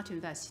firms are not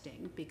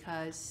investing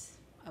because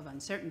of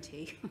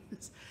uncertainty.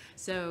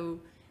 So,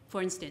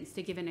 for instance,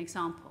 to give an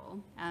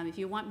example, if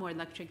you want more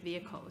electric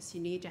vehicles,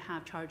 you need to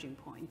have charging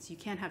points. You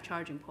can't have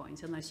charging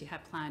points unless you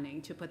have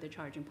planning to put the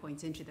charging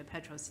points into the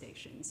petrol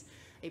stations.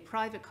 A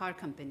private car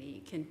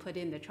company can put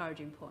in the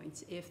charging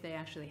points if they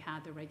actually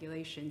had the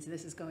regulations, and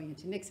this is going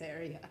into Nick's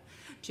area,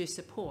 to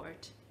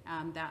support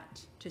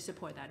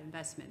that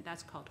investment.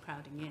 That's called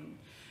crowding in.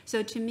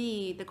 So to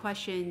me, the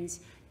questions,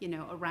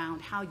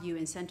 around how you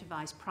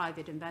incentivize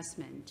private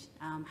investment,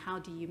 how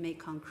do you make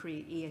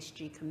concrete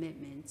ESG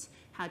commitments,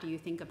 how do you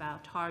think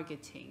about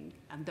targeting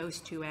those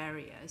two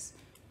areas,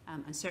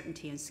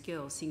 uncertainty and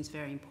skills seems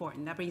very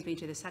important. That brings me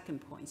to the second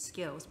point,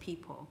 skills,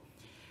 people.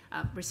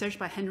 Research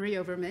by Henry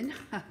Overman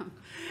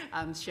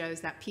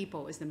shows that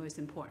people is the most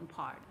important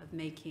part of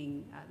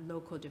making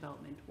local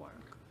development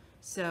work.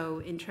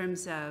 So in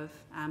terms of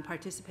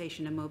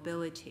participation and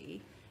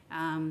mobility,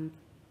 I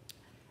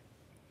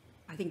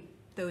think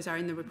those are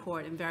in the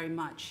report and very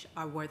much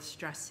are worth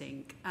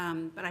stressing.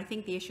 But I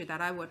think the issue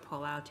that I would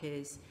pull out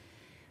is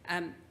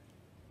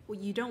what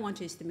you don't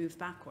want is to move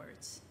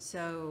backwards.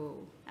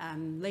 So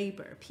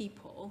labor,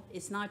 people,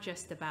 it's not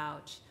just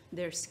about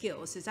their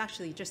skills. It's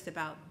actually just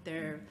about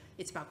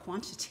it's about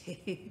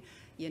quantity.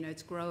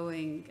 It's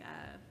growing.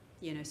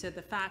 So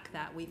the fact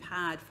that we've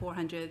had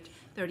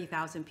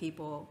 430,000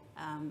 people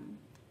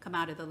come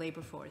out of the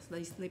labor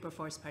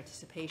force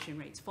participation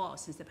rates fall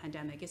since the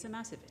pandemic is a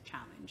massive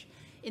challenge.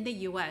 In the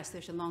US,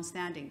 there's a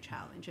long-standing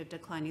challenge of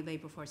declining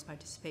labor force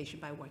participation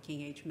by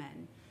working age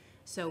men.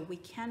 So we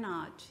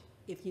cannot,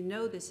 if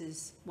this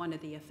is one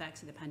of the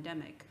effects of the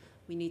pandemic,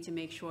 we need to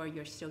make sure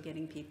you're still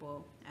getting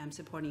people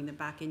supporting them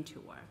back into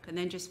work. And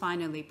then just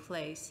finally,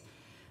 place.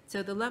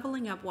 So the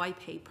Leveling Up white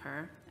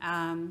paper,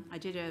 I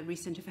did a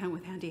recent event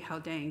with Andy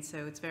Haldane,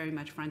 so it's very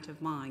much front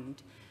of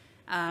mind.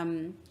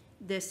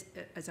 This,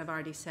 as I've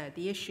already said,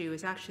 the issue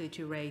is actually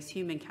to raise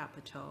human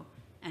capital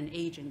and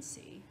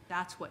agency.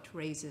 That's what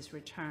raises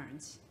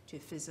returns to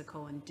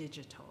physical and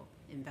digital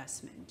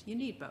investment. You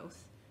need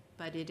both,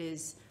 but it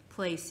is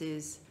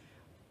places,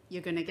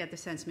 you're going to get the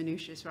sense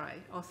minutiae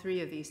right. All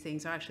three of these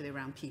things are actually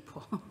around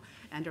people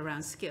and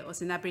around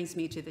skills. And that brings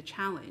me to the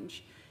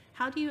challenge.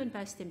 How do you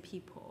invest in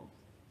people?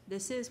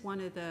 This is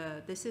one of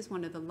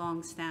the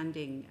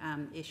long-standing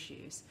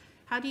issues.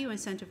 How do you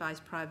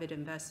incentivize private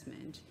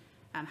investment?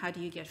 How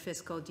do you get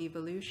fiscal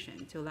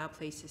devolution to allow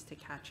places to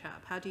catch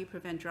up? How do you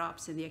prevent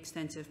drops in the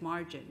extensive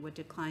margin with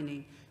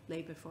declining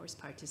labor force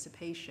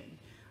participation?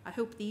 I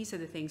hope these are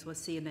the things we'll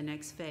see in the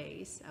next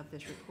phase of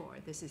this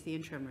report. This is the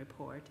interim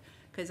report,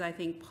 because I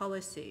think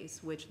policies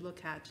which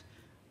look at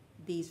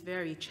these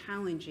very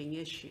challenging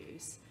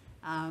issues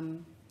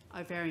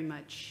are very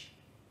much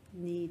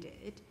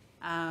needed.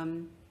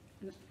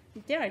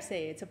 Dare I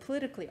say, it's a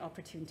politically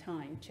opportune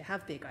time to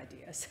have big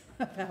ideas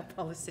about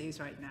policies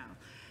right now.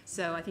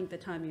 So I think the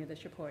timing of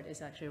this report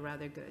is actually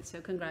rather good. So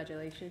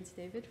congratulations,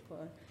 David,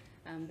 for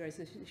the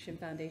Resolution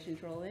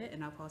Foundation's role in it,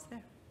 and I'll pause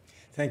there.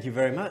 Thank you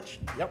very much.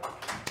 Yep.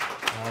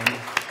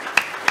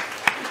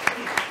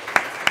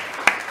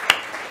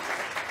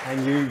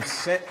 And you've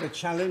set the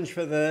challenge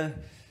for the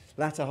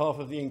latter half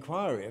of the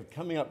inquiry of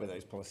coming up with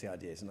those policy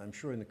ideas. And I'm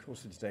sure in the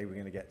course of today we're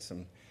going to get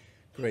some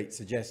great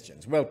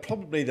suggestions. Well,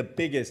 probably the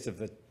biggest of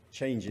the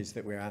changes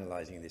that we're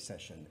analysing in this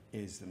session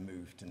is the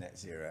move to net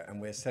zero.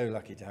 And we're so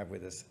lucky to have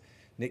with us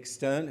Nick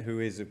Stern, who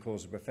is, of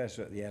course, a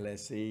professor at the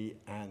LSE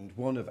and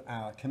one of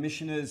our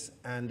commissioners.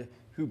 And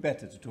who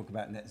better to talk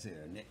about net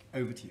zero? Nick,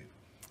 over to you.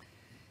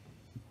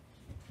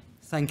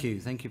 Thank you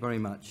very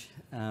much.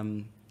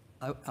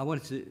 I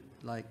wanted to,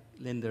 like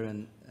Linda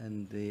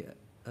and the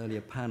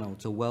earlier panel,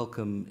 to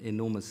welcome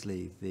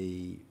enormously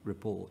the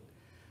report.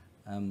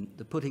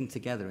 The putting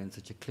together in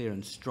such a clear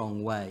and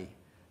strong way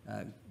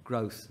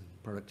growth,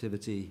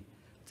 productivity,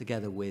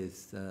 together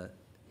with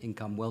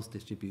income wealth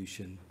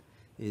distribution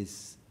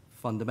is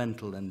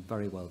fundamental and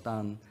very well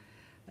done.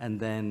 And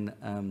then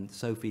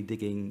Sophie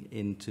digging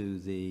into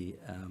the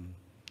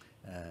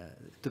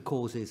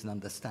causes and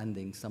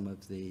understanding some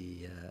of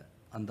the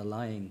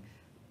underlying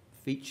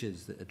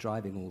features that are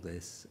driving all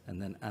this, and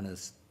then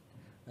Anna's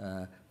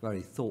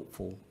very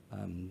thoughtful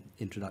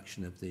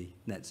introduction of the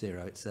net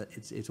zero.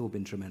 It's all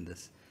been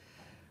tremendous.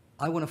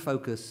 I want to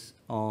focus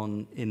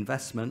on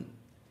investment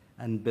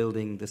and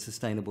building the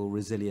sustainable,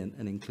 resilient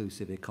and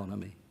inclusive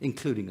economy,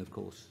 including, of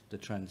course, the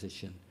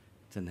transition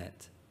to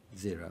net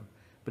zero.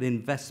 But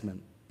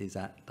investment is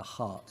at the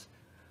heart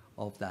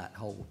of that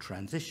whole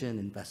transition.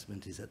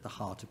 Investment is at the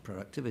heart of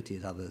productivity,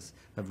 as others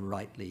have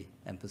rightly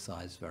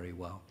emphasized very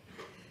well.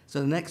 So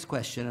the next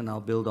question, and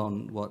I'll build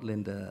on what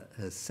Linda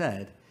has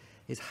said,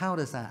 is how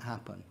does that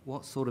happen?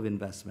 What sort of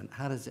investment?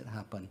 How does it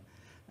happen?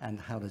 And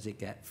how does it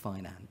get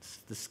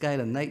financed? The scale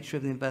and nature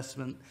of the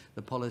investment,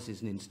 the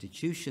policies and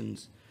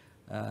institutions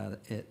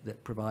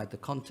that provide the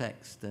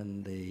context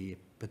and the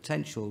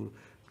potential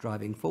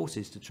driving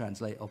forces to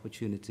translate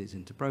opportunities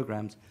into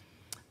programs,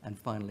 and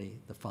finally,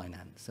 the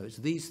finance. So it's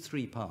these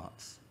three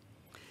parts.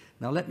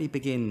 Now, let me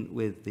begin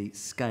with the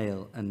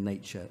scale and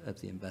nature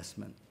of the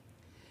investment.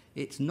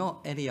 It's not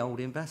any old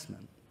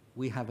investment.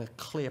 We have a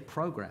clear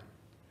program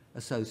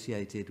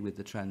associated with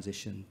the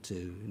transition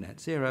to net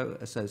zero,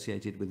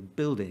 associated with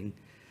building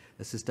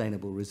a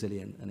sustainable,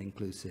 resilient, and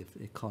inclusive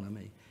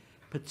economy,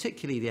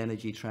 particularly the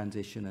energy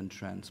transition and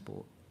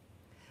transport.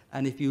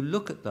 And if you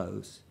look at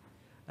those,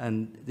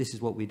 and this is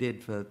what we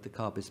did for the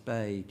Carbis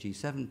Bay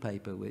G7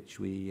 paper, which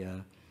we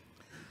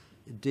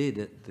did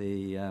at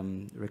the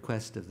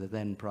request of the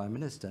then Prime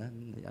Minister,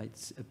 and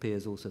it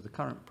appears also the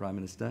current Prime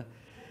Minister,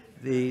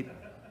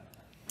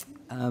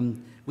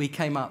 we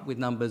came up with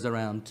numbers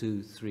around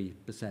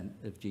 2-3%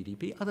 of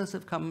GDP. Others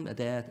have come,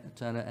 Adair,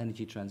 Turner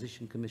Energy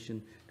Transition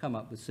Commission, come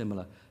up with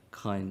similar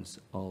kinds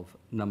of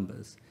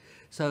numbers.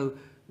 So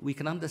we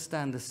can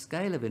understand the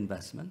scale of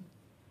investment,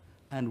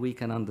 and we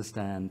can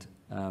understand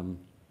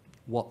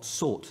what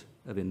sort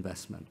of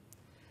investment.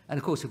 And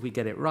of course, if we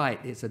get it right,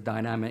 it's a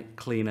dynamic,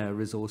 cleaner,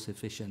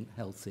 resource-efficient,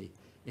 healthy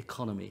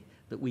economy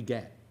that we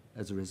get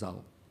as a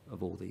result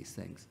of all these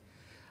things.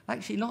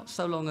 Actually, not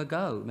so long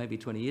ago, maybe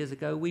 20 years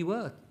ago, we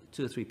were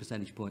 2 or 3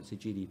 percentage points of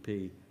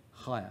GDP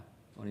higher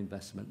on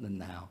investment than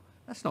now.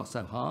 That's not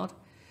so hard.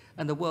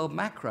 And the world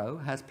macro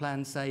has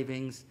planned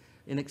savings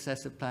in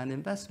excess of planned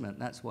investment.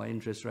 That's why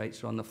interest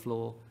rates are on the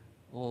floor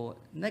or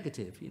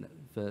negative,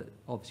 for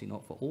obviously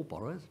not for all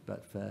borrowers,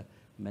 but for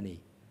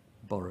many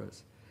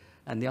borrowers.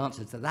 And the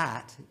answer to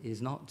that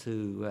is not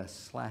to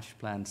slash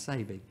planned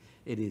saving,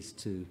 it is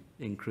to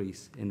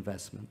increase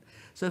investment.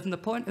 So from the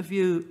point of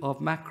view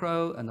of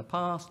macro and the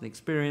past and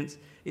experience,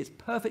 it's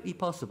perfectly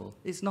possible.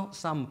 It's not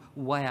some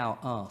way out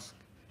ask.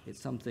 It's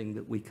something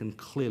that we can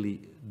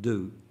clearly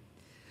do.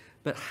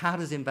 But how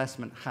does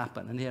investment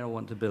happen? And here I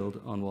want to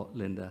build on what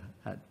Linda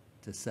had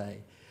to say.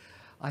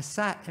 I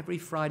sat every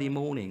Friday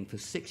morning for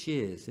 6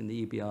 years in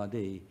the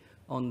EBRD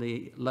on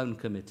the loan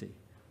committee,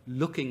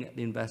 looking at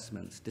the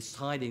investments,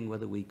 deciding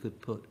whether we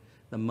could put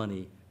the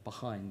money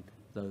behind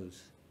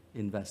those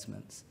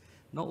investments.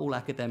 Not all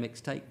academics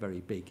take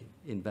very big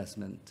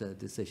investment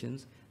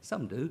decisions.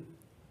 Some do.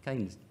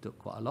 Keynes took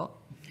quite a lot.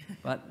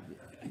 But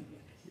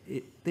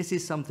this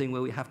is something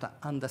where we have to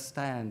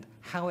understand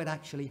how it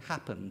actually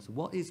happens,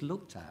 what is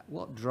looked at,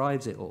 what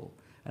drives it all.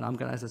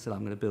 And as I said, I'm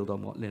going to build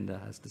on what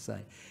Linda has to say.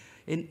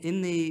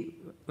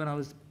 When I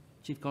was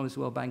Chief Economist of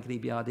the World Bank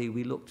and EBRD,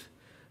 we looked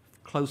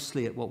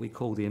closely at what we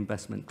call the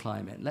investment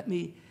climate. Let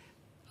me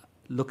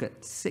look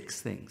at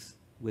 6 things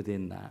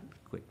within that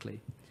quickly.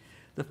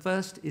 The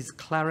first is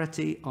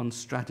clarity on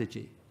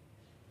strategy.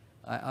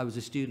 I was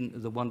a student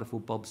of the wonderful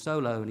Bob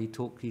Solow,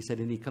 and he said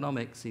in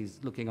economics, he's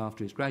looking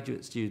after his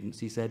graduate students,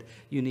 he said,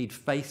 you need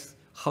faith,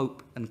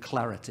 hope, and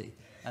clarity.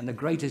 And the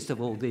greatest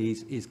of all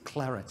these is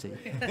clarity.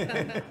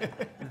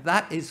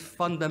 That is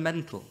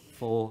fundamental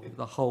for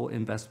the whole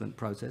investment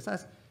process,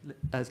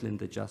 as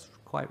Linda just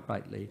quite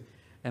rightly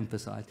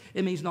emphasized.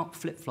 It means not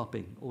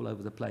flip-flopping all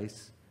over the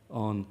place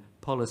on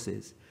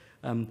policies.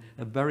 A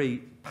very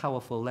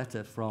powerful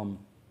letter from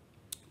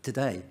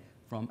today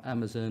from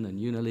Amazon and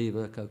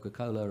Unilever,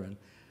 Coca-Cola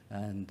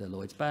and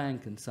Lloyds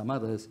Bank and some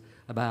others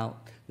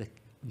about the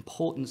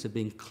importance of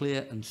being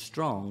clear and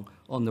strong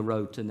on the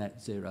road to net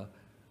zero.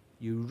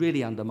 You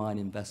really undermine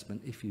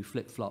investment if you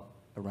flip-flop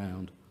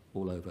around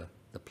all over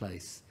the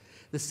place.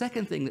 The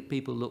second thing that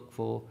people look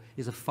for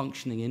is a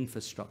functioning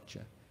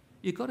infrastructure.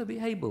 You've got to be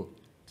able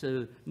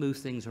to move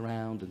things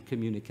around and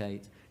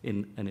communicate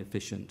in an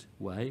efficient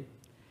way.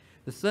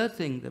 The third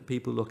thing that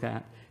people look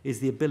at is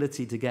the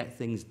ability to get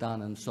things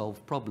done and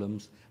solve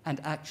problems and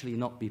actually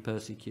not be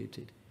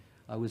persecuted.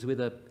 I was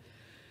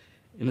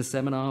in a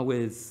seminar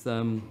with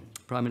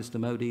Prime Minister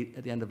Modi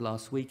at the end of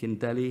last week in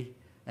Delhi,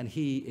 and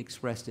he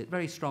expressed it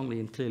very strongly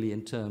and clearly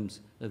in terms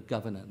of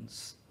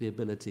governance, the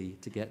ability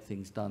to get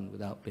things done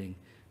without being,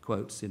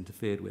 quotes,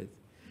 interfered with.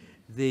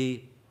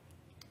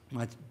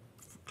 My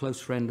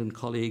close friend and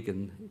colleague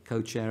and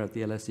co-chair of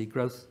the LSE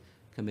Growth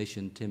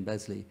Commission, Tim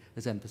Besley,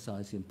 has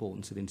emphasised the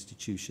importance of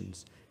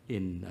institutions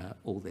in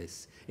all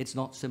this. It's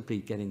not simply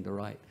getting the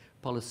right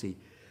policy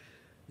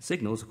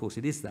signals, of course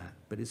it is that,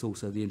 but it's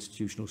also the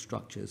institutional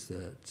structures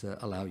that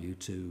allow you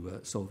to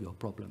solve your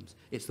problems.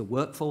 It's the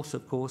workforce,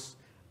 of course,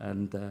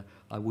 and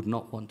I would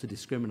not want to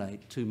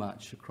discriminate too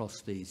much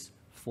across these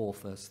 4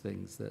 first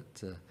things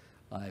that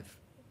I've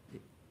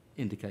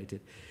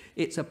indicated.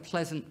 It's a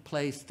pleasant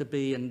place to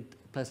be and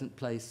a pleasant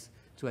place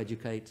to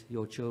educate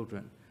your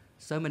children.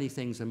 So many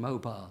things are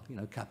mobile,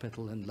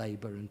 capital and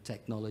labour and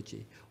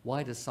technology.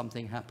 Why does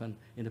something happen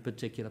in a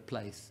particular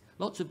place?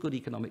 Lots of good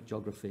economic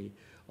geography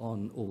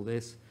on all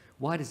this.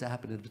 Why does it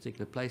happen in a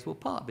particular place? Well,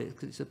 part of it is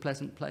because it's a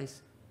pleasant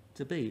place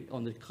to be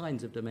on the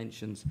kinds of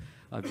dimensions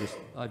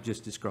I've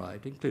just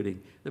described,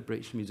 including the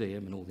British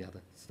Museum and all the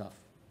other stuff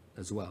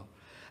as well.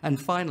 And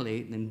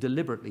finally, and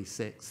deliberately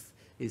 6th,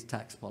 is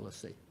tax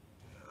policy.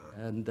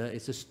 And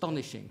it's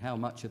astonishing how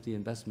much of the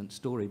investment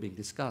story being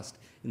discussed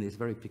in this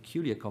very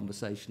peculiar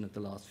conversation of the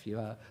last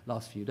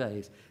few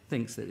days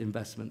thinks that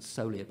investment's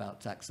solely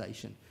about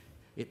taxation.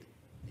 It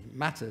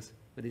matters,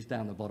 but it's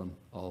down the bottom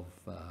of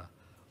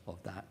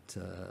that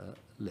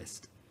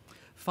list.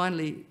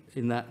 Finally,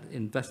 in that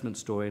investment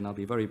story, and I'll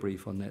be very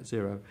brief on net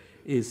zero,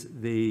 is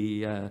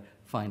the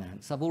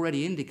finance. I've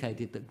already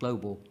indicated that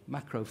global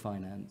macro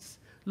finance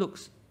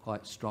looks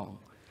quite strong.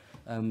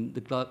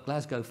 The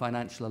Glasgow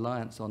Financial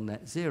Alliance on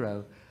net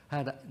zero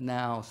had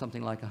now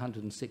something like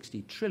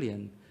 $160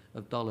 trillion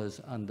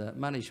under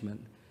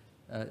management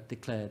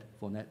declared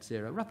for net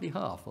zero, roughly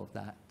half of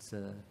that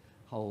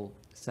whole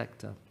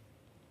sector.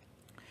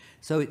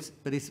 So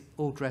but it's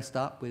all dressed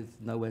up with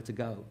nowhere to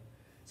go.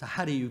 So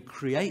how do you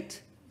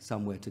create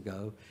somewhere to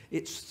go?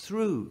 It's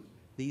through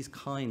these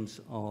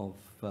kinds of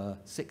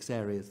 6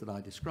 areas that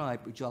I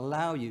described, which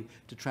allow you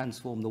to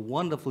transform the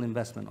wonderful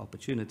investment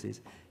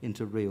opportunities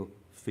into real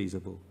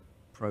feasible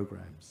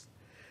programs.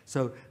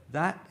 So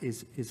that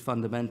is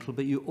fundamental,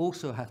 but you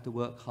also have to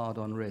work hard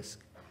on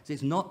risk. So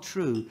it's not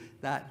true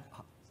that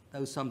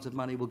those sums of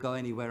money will go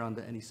anywhere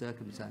under any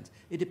circumstance.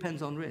 It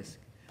depends on risk.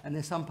 And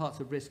there's some parts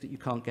of risk that you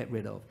can't get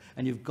rid of.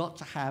 And you've got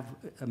to have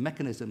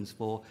mechanisms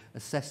for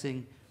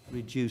assessing,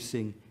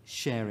 reducing,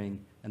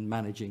 sharing, and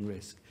managing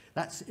risk.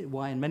 That's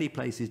why in many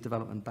places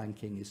development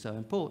banking is so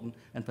important,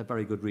 and for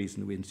very good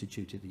reason we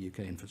instituted the UK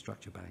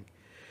Infrastructure Bank.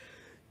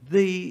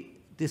 The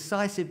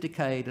decisive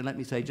decade, and let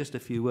me say just a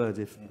few words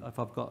if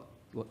I've got,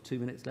 2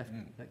 minutes left?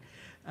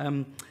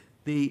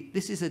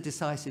 This is a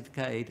decisive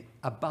decade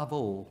above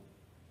all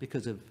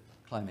because of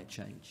climate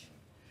change.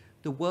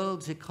 The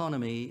world's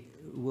economy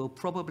will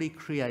probably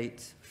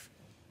create,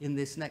 in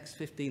this next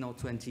 15 or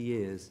 20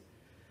 years,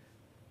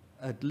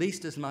 at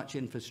least as much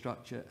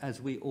infrastructure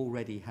as we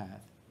already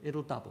have.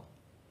 It'll double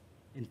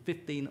in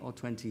 15 or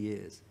 20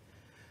 years,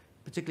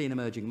 particularly in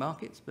emerging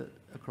markets, but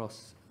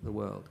across the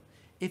world.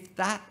 If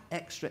that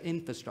extra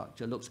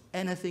infrastructure looks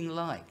anything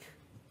like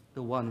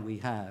the one we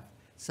have,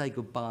 say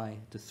goodbye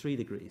to 3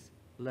 degrees,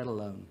 let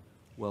alone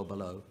well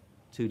below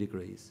 2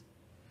 degrees.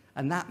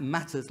 And that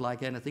matters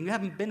like anything. We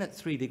haven't been at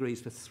 3 degrees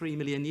for 3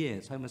 million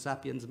years. Homo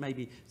sapiens,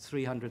 maybe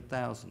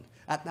 300,000.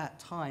 At that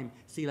time,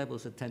 sea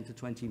levels are 10 to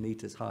 20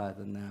 meters higher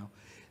than now.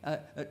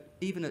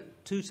 Even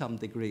at 2-some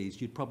degrees,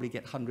 you'd probably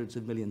get hundreds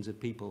of millions of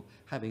people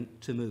having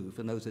to move.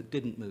 And those that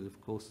didn't move,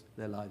 of course,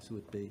 their lives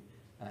would be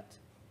at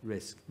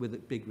risk, with a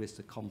big risk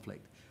of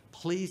conflict.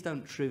 Please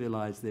don't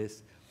trivialize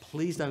this.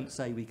 Please don't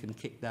say we can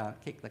kick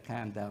the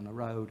can down the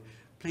road.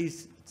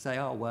 Please say,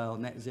 oh, well,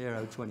 net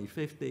zero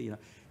 2050. You know,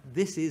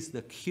 this is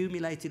the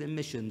cumulated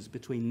emissions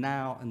between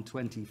now and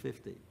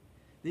 2050.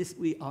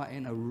 We are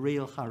in a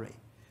real hurry.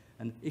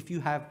 And if you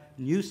have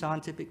new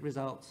scientific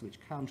results which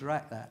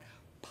counteract that,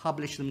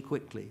 publish them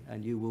quickly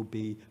and you will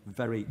be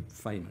very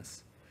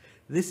famous.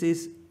 This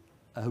is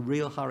a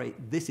real hurry.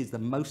 This is the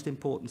most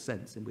important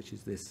sense in which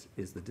this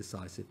is the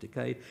decisive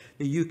decade.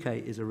 The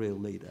UK is a real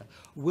leader.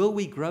 Will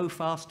we grow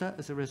faster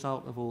as a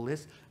result of all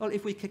this? Well,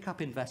 if we kick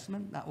up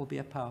investment, that will be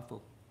a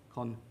powerful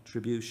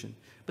contribution.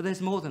 But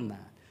there's more than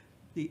that.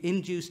 The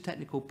induced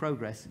technical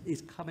progress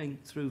is coming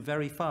through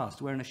very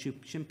fast. We're in a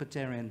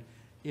Schumpeterian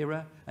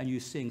era, and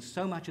you're seeing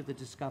so much of the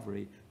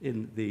discovery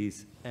in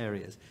these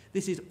areas.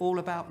 This is all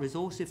about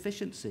resource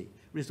efficiency.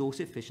 Resource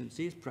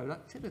efficiency is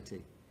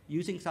productivity.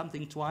 Using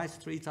something twice,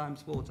 3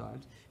 times, 4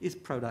 times is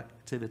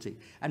productivity.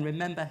 And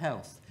remember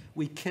health.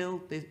 We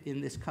kill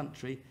in this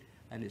country,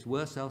 and it's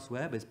worse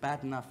elsewhere, but it's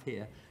bad enough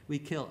here, we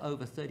kill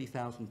over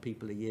 30,000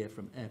 people a year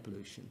from air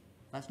pollution.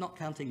 That's not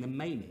counting the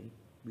maiming.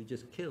 We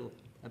just kill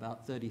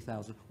about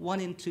 30,000. 1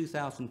 in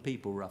 2,000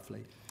 people,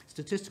 roughly.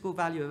 Statistical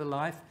value of a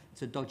life,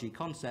 it's a dodgy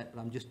concept,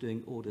 but I'm just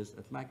doing orders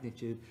of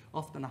magnitude,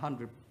 often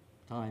 100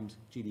 times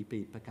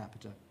GDP per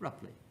capita,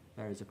 roughly,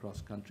 varies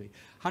across country.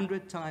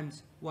 100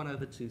 times 1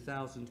 over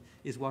 2,000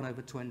 is 1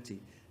 over 20.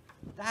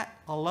 That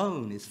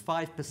alone is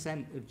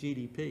 5% of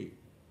GDP.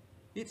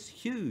 It's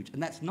huge,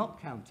 and that's not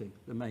counting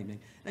the maiming.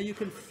 Now, you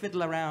can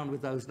fiddle around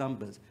with those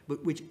numbers,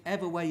 but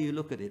whichever way you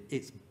look at it,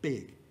 it's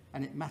big,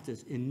 and it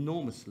matters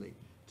enormously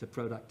to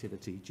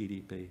productivity,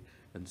 GDP,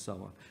 and so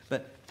on.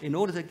 But in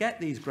order to get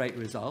these great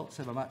results,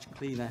 have a much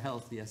cleaner,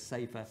 healthier,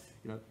 safer,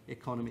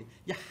 economy,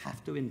 you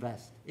have to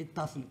invest. It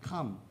doesn't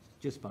come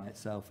just by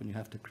itself, and you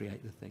have to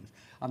create the things.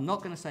 I'm not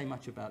going to say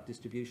much about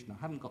distribution. I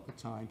haven't got the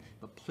time,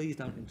 but please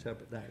don't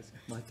interpret that as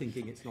my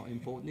thinking it's not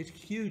important. It's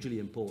hugely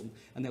important,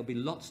 and there'll be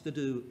lots to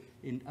do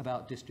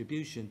about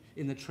distribution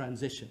in the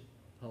transition,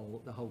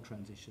 the whole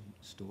transition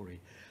story.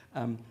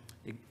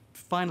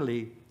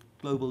 Finally,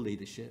 global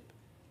leadership.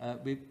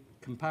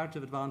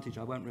 Comparative advantage,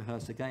 I won't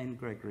rehearse again.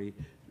 Gregory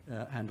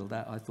handled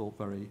that, I thought,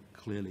 very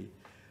clearly.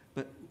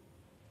 But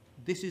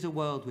this is a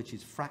world which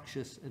is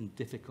fractious and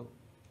difficult.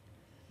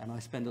 And I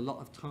spend a lot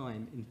of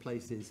time in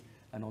places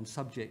and on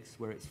subjects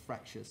where it's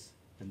fractious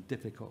and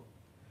difficult.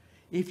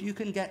 If you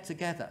can get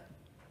together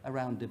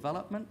around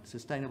development,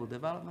 sustainable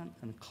development,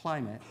 and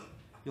climate,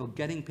 you're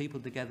getting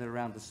people together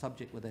around a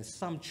subject where there's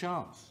some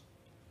chance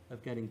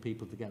of getting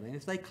people together. And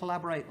if they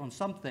collaborate on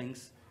some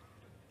things,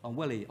 on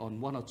Willie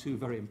on one or two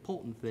very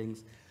important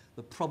things,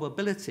 the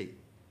probability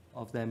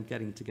of them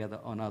getting together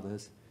on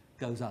others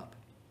goes up.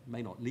 It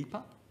may not leap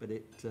up, but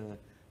it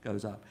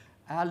goes up.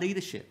 Our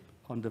leadership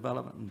on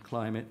development and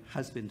climate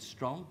has been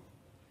strong.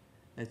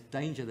 There's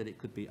danger that it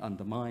could be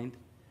undermined.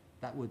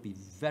 That would be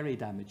very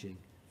damaging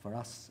for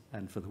us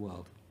and for the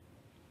world.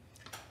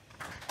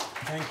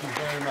 Thank you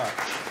very much.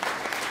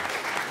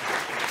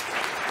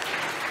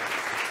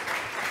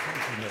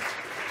 Thank you, Nick.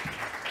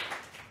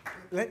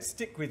 Let's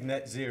stick with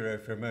net zero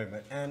for a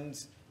moment,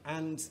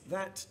 and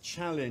that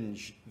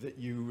challenge that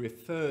you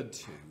referred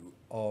to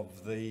on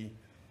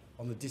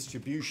the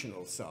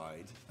distributional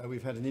side.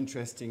 We've had an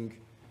interesting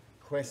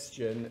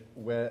question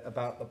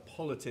about the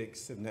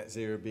politics of net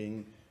zero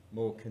being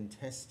more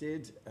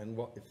contested and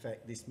what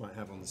effect this might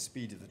have on the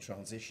speed of the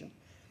transition.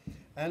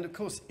 And of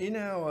course, in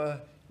our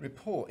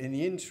report, in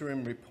the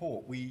interim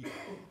report, we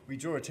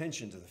draw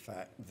attention to the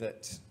fact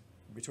that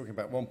we're talking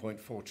about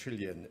 1.4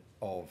 trillion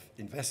of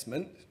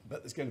investment,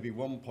 but there's going to be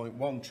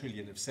 1.1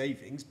 trillion of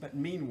savings. But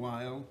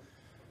meanwhile,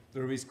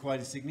 there is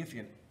quite a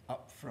significant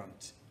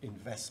upfront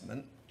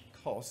investment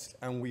cost,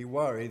 and we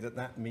worry that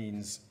that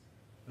means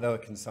lower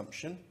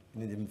consumption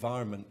in an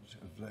environment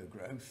of low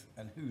growth,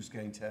 and who's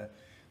going to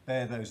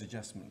bear those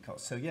adjustment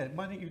costs. So yeah,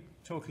 why don't you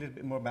talk a little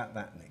bit more about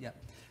that, Nick? Yeah.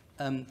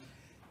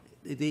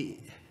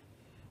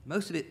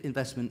 Most of the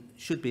investment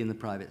should be in the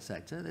private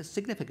sector. There's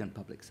significant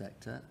public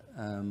sector,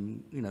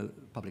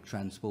 public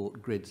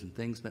transport, grids and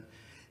things, but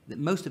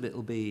most of it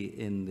will be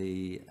in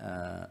the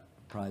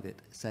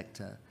private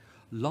sector.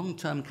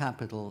 Long-term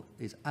capital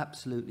is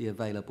absolutely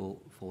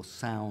available for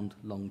sound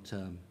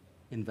long-term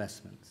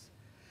investments.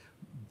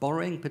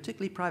 Borrowing,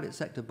 particularly private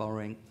sector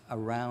borrowing,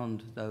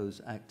 around those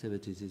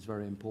activities is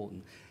very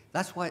important.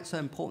 That's why it's so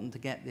important to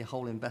get the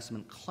whole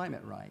investment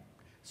climate right,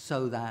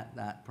 so that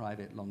that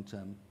private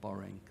long-term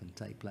borrowing can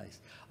take place.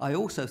 I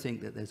also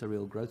think that there's a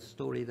real growth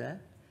story there,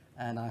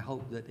 and I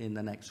hope that in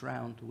the next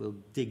round we'll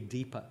dig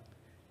deeper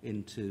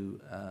into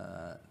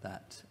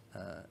that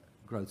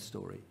growth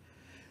story.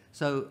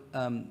 So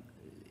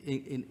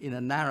in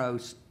a narrow,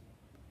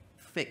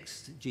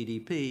 fixed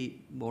GDP,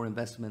 more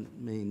investment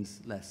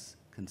means less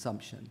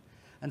consumption.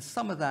 And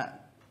some of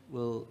that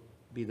will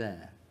be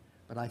there.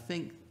 But I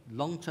think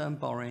long-term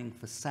borrowing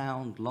for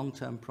sound,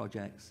 long-term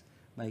projects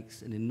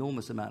makes an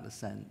enormous amount of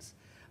sense.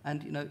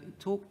 And,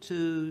 talk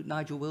to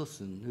Nigel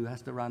Wilson, who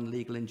has to run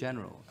Legal in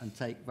General and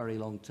take very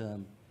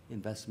long-term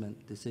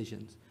investment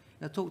decisions.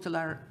 Talk to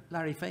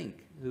Larry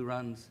Fink, who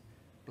runs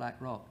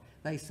BlackRock.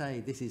 They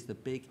say this is the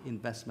big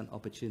investment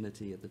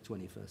opportunity of the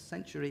 21st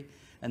century,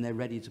 and they're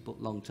ready to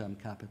put long-term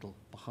capital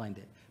behind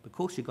it. Of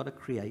course, you've got to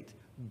create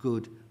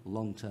good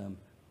long-term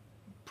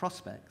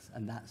prospects,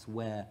 and that's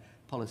where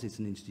policies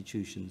and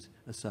institutions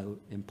are so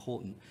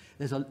important.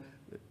 There's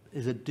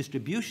a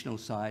distributional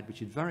side,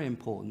 which is very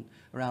important,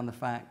 around the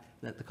fact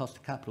that the cost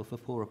of capital for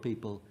poorer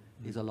people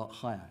is a lot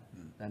higher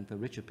than for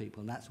richer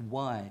people. And that's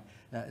why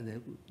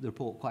the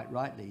report quite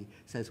rightly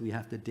says we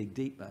have to dig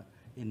deeper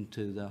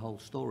into the whole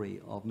story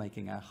of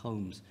making our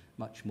homes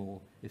much more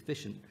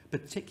efficient,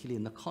 particularly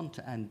in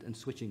the and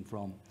switching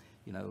from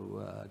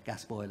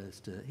gas boilers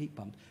to heat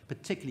pumps,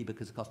 particularly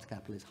because the cost of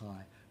capital is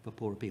high for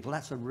poorer people.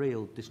 That's a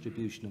real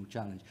distributional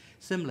challenge.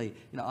 Similarly,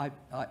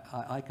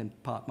 I can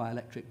park my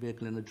electric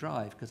vehicle in a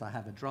drive because I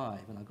have a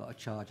drive and I've got a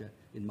charger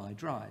in my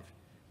drive.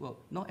 Well,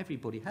 not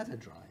everybody has a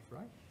drive,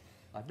 right?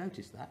 I've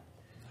noticed that.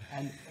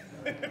 And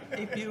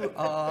if you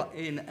are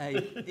in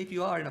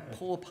a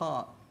poor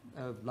part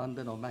of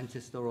London or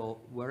Manchester or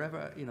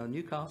wherever,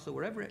 Newcastle,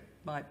 wherever it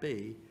might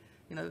be,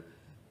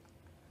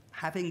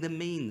 having the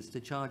means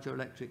to charge your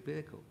electric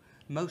vehicle.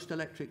 Most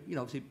electric,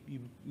 obviously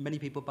many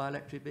people buy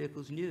electric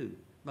vehicles new.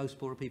 Most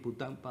poorer people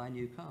don't buy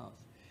new cars.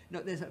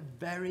 There's a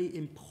very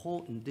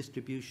important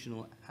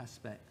distributional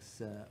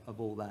aspects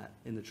of all that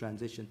in the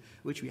transition,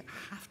 which we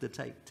have to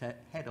take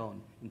head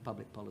on in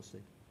public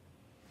policy.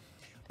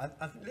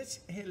 Let's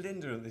hear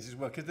Linda on this as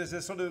well, because there's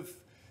a sort of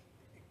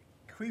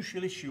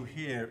crucial issue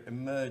here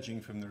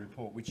emerging from the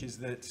report, which is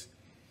that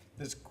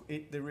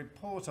the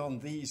report on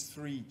these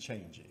three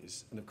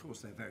changes, and of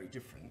course they're very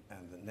different,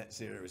 and the net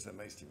zero is the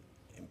most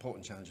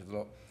important challenge of the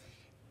lot,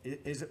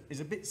 is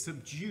a bit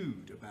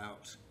subdued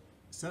about,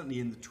 certainly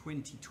in the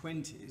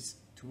 2020s,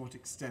 to what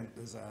extent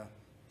there's a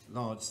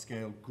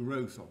large-scale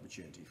growth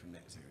opportunity for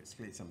net zero. It's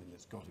clearly something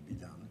that's got to be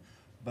done,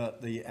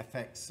 but the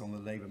effects on the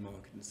labour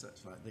market and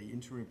such like, the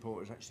interim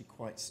report is actually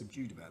quite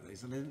subdued about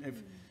this. And if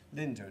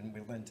Linda, and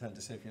we'll then turn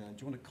to Sophie now,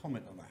 do you want to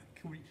comment on that?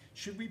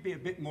 Should we be a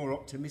bit more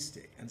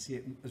optimistic and see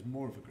it as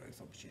more of a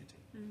growth opportunity?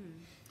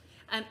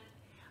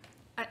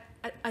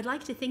 I'd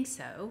like to think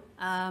so.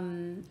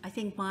 I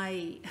think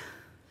my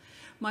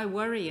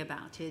worry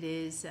about it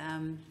is,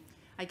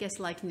 I guess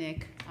like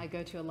Nick, I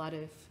go to a lot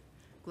of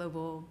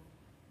global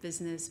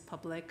business,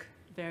 public,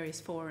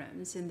 various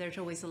forums, and there's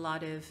always a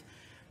lot of,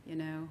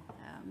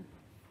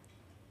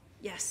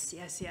 yes,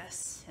 yes,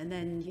 yes, and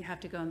then you have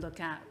to go and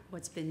look at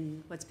what's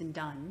been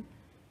done,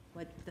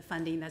 what the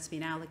funding that's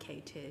been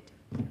allocated,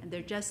 and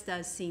there just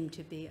does seem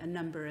to be a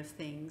number of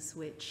things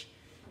which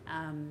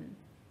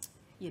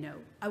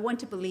I want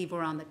to believe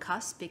we're on the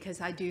cusp,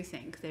 because I do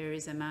think there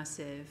is a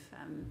massive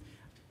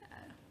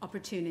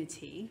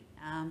opportunity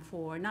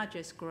for not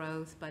just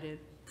growth, but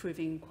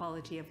improving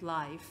quality of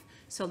life,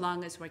 so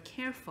long as we're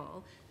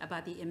careful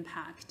about the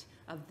impact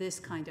of this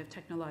kind of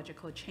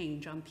technological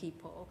change on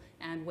people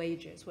and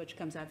wages, which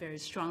comes out very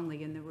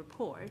strongly in the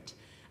report.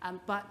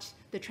 But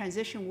the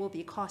transition will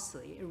be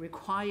costly. It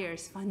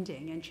requires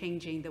funding and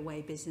changing the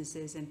way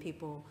businesses and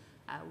people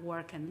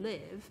work and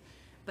live.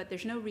 But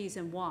there's no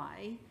reason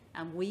why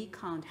we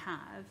can't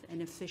have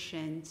an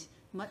efficient,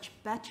 much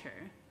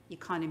better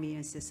economy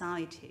and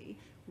society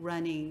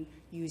running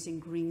using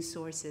green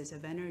sources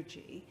of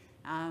energy.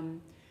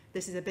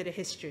 This is a bit of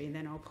history, and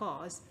then I'll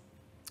pause.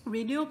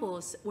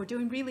 Renewables were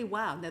doing really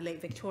well in the late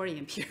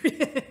Victorian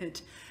period.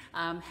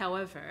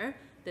 However,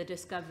 the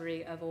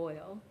discovery of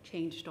oil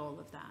changed all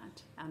of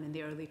that in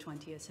the early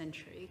 20th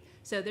century.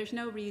 So there's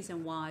no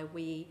reason why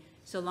we,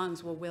 so long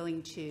as we're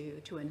willing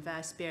to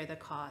invest, bear the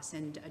costs,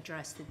 and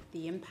address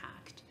the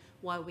impact,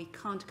 why we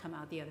can't come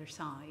out the other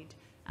side,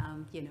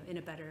 in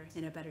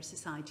a better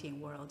society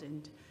and world,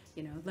 and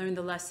learn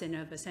the lesson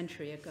of a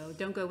century ago.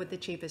 Don't go with the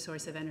cheapest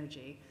source of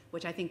energy,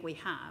 which I think we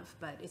have,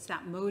 but it's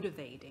that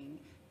motivating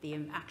the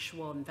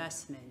actual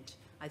investment.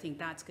 I think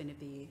that's going to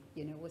be,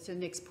 so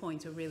Nick's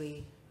points are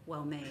really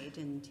well made.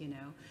 And,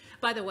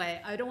 by the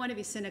way, I don't want to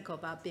be cynical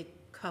about big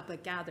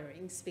public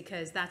gatherings,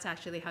 because that's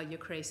actually how you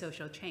create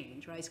social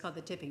change, right? It's called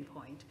the tipping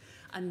point.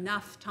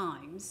 Enough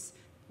times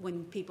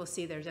when people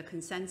see there's a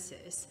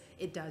consensus,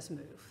 it does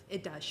move,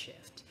 it does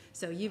shift.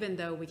 So even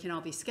though we can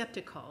all be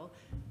skeptical,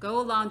 go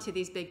along to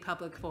these big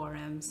public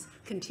forums,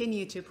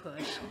 continue to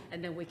push,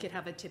 and then we could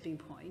have a tipping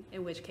point,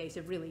 in which case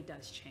it really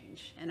does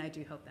change. And I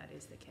do hope that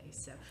is the case.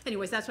 So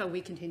anyways, that's why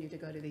we continue to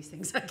go to these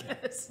things, I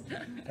guess.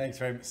 Thanks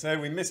very much. So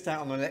we missed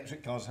out on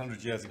electric cars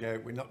 100 years ago.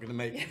 We're not going to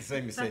make the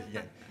same mistake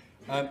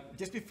again.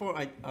 Just before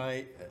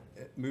I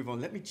move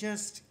on, let me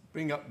just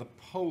bring up the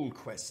poll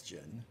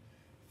question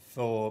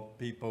for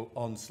people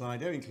on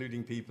Slido,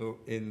 including people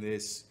in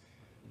this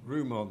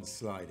room on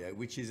Slido,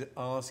 which is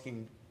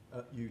asking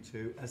you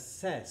to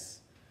assess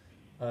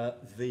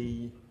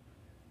the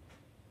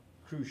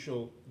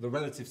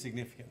relative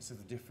significance of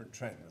the different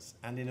trends.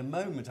 And in a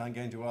moment, I'm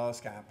going to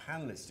ask our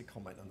panelists to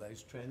comment on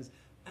those trends,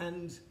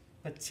 and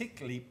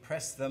particularly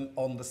press them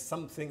on the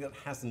something that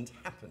hasn't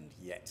happened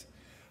yet.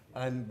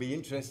 And be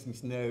interesting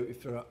to know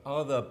if there are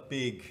other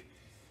big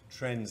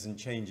trends and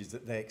changes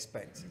that they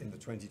expect in the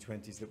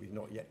 2020s that we've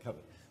not yet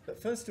covered.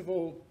 But first of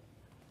all,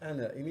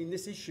 Anna, I mean,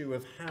 this issue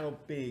of how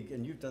big,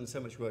 and you've done so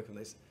much work on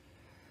this,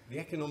 the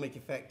economic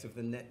effect of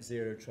the net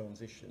zero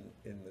transition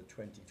in the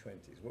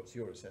 2020s. What's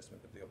your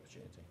assessment of the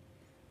opportunity?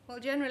 Well,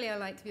 generally, I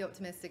like to be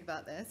optimistic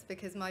about this,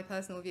 because my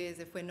personal view is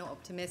if we're not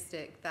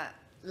optimistic, that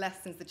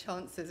lessens the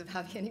chances of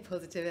having any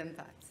positive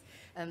impacts.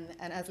 And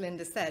as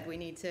Linda said, we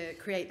need to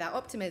create that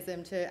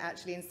optimism to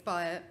actually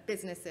inspire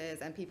businesses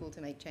and people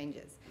to make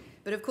changes.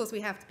 But of course, we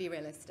have to be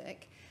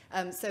realistic.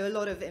 So a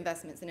lot of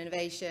investments in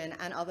innovation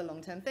and other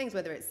long-term things,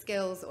 whether it's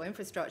skills or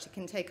infrastructure,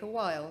 can take a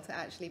while to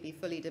actually be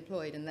fully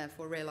deployed and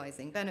therefore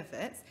realizing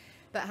benefits.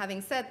 But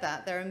having said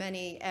that, there are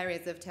many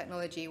areas of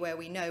technology where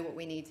we know what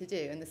we need to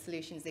do and the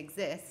solutions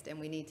exist, and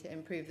we need to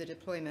improve the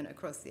deployment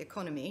across the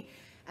economy.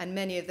 And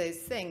many of those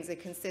things are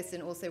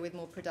consistent also with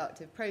more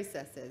productive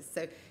processes.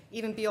 So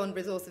even beyond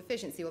resource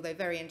efficiency, although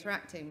very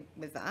interacting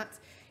with that,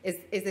 is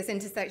this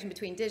intersection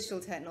between digital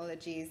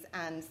technologies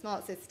and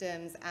smart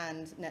systems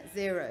and net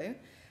zero.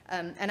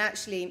 And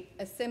actually,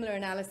 a similar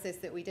analysis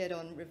that we did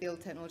on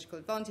revealed technological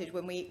advantage,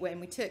 when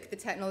we took the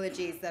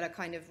technologies that are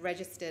kind of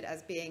registered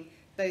as being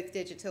both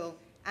digital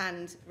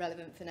and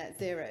relevant for net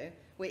zero,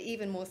 we're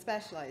even more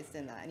specialized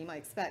in that. And you might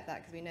expect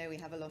that, because we know we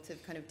have a lot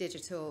of kind of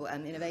digital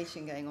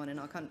innovation going on in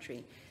our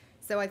country.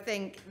 So I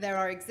think there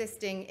are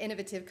existing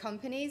innovative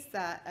companies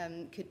that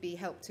could be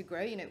helped to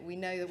grow. We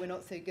know that we're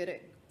not so good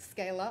at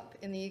scale up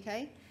in the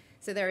UK.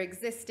 So there are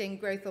existing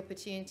growth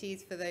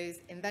opportunities for those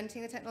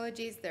inventing the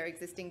technologies. There are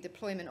existing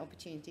deployment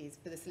opportunities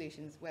for the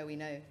solutions where we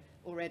know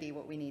already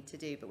what we need to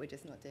do, but we're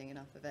just not doing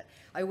enough of it.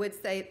 I would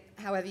say,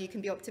 however, you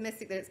can be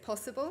optimistic that it's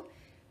possible,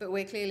 but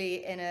we're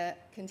clearly in a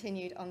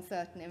continued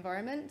uncertain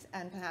environment,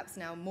 and perhaps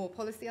now more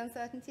policy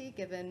uncertainty,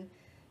 given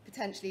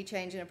potentially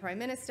change in a prime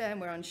minister, and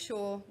we're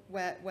unsure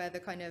where the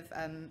kind of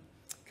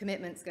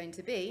commitment's going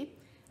to be.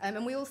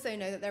 And we also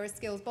know that there are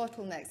skills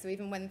bottlenecks. So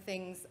even when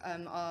things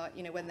are,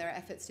 when there are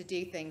efforts to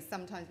do things,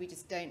 sometimes we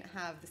just don't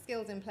have the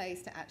skills in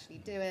place to actually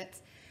do it,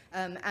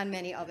 and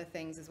many other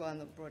things as well in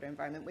the broader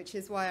environment, which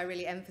is why I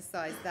really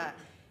emphasize that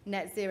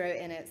net zero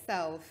in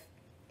itself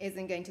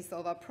isn't going to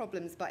solve our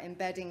problems, but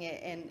embedding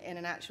it in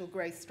an actual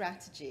growth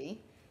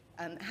strategy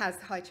has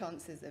high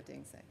chances of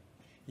doing so.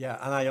 Yeah,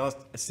 and I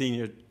asked a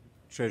senior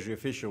Treasury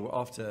official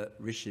after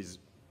Rishi's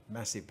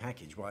massive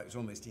package why it was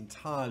almost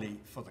entirely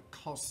for the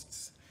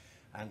costs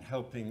and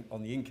helping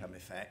on the income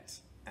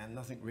effect, and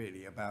nothing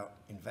really about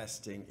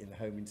investing in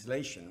home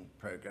insulation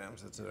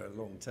programs that are a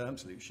long-term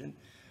solution.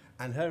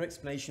 And her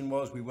explanation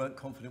was we weren't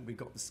confident we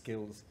got the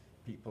skills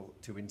people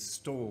to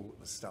install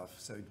the stuff,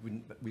 so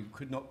we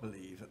could not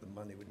believe that the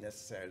money would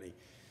necessarily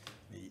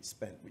needs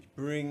spent, which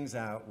brings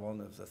out one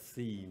of the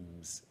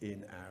themes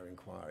in our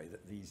inquiry,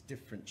 that these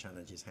different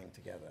challenges hang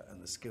together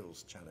and the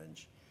skills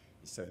challenge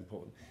is so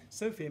important.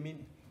 Sophie, I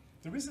mean,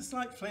 there is a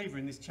slight flavour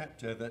in this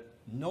chapter that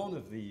none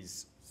of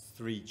these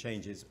three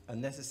changes are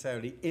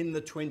necessarily in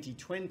the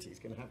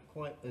 2020s going to have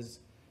quite as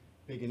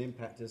big an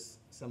impact as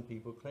some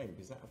people claim.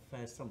 Is that a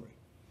fair summary?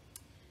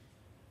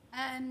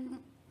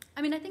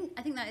 I mean, I think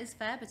that is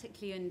fair,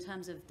 particularly in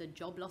terms of the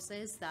job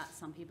losses that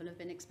some people have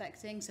been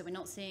expecting. So we're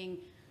not seeing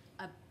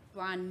a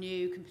brand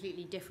new,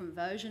 completely different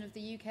version of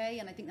the UK,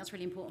 and I think that's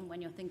really important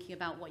when you're thinking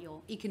about what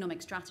your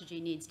economic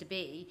strategy needs to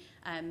be.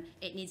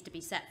 It needs to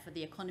be set for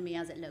the economy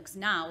as it looks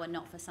now, and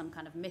not for some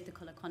kind of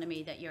mythical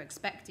economy that you're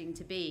expecting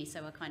to be,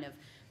 so a kind of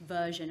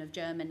version of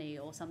Germany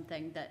or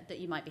something that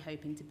you might be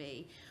hoping to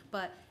be.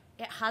 But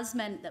it has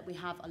meant that we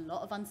have a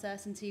lot of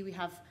uncertainty. We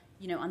have,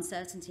 you know,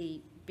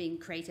 uncertainty being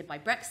created by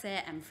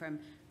Brexit and from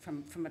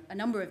a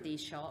number of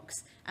these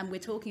shocks, and we're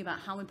talking about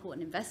how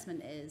important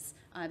investment is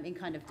in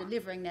kind of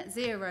delivering net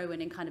zero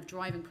and in kind of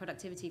driving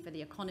productivity for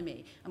the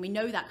economy. And we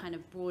know that kind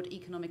of broad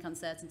economic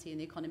uncertainty in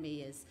the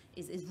economy is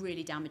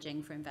really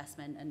damaging for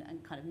investment,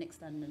 and kind of Nick's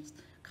done and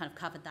kind of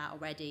covered that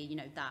already. You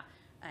know, that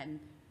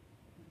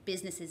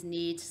businesses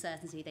need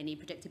certainty, they need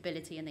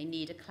predictability, and they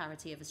need a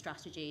clarity of a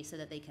strategy so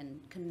that they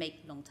can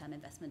make long-term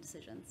investment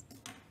decisions.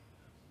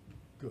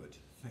 Good,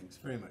 thanks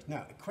very much.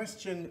 Now, a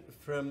question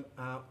from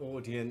our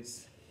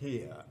audience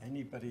here.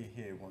 Anybody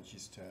here wants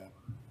us to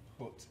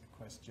put a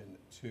question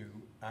to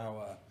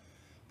our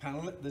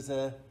panel? There's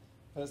a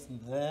person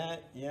there,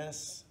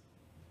 yes?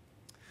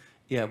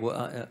 Yeah,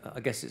 well, I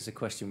guess it's a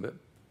question, but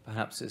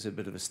perhaps it's a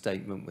bit of a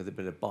statement with a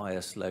bit of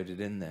bias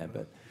loaded in there.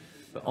 But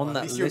on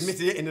that list, you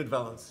admitted it in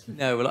advance.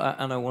 No, well,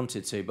 and I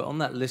wanted to, but on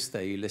that list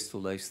there, you list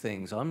all those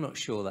things. I'm not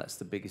sure that's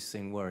the biggest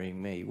thing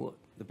worrying me. What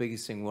the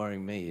biggest thing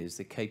worrying me is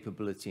the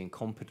capability and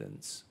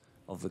competence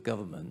of the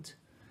government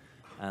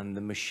and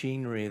the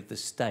machinery of the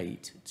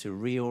state to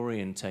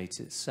reorientate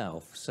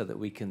itself so that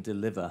we can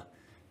deliver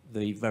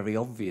the very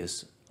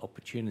obvious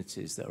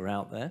opportunities that are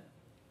out there.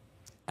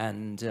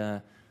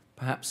 And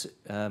perhaps,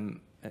 and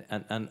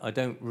I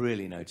don't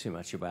really know too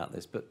much about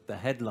this, but the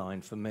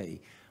headline for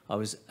me, I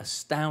was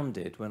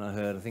astounded when I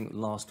heard, I think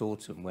last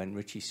autumn, when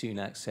Rishi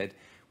Sunak said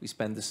we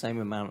spend the same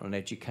amount on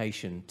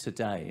education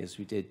today as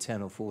we did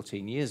 10 or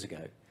 14 years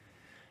ago.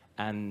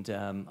 And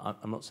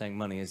I'm not saying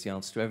money is the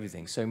answer to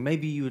everything. So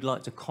maybe you would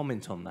like to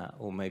comment on that,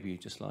 or maybe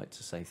you'd just like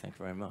to say thank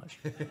you very much.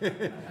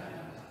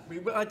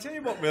 I tell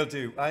you what we'll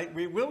do.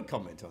 We will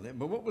comment on it,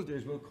 but what we'll do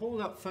is we'll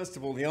call up, first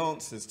of all, the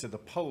answers to the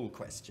poll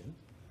question.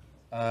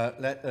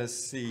 Let us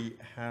see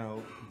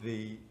how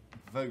the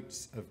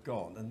votes have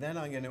gone. And then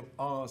I'm going to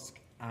ask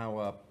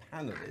our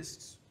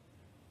panelists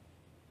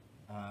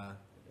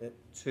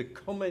to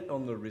comment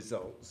on the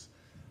results.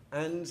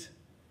 And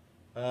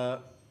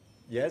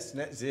yes,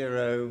 net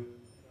zero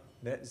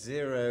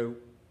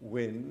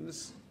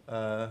wins.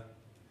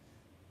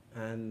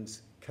 And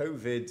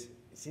COVID, it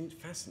seems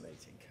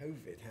fascinating,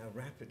 COVID, how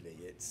rapidly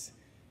it's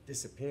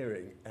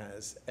disappearing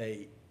as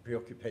a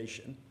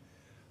preoccupation.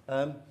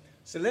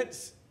 So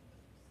let's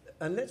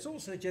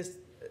also just,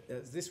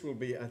 this will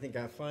be, I think,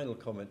 our final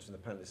comment from the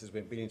panelists as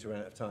we're beginning to run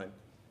out of time.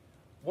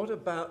 What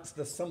about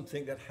the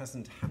something that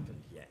hasn't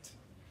happened yet?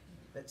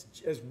 That's,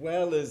 as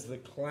well as the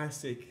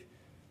classic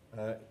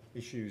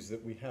issues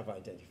that we have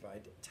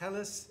identified, tell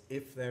us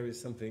if there is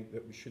something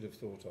that we should have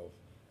thought of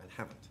and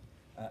haven't.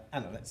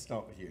 Anna, let's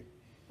start with you.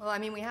 Well, I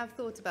mean, we have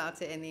thought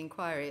about it in the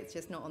inquiry, it's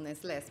just not on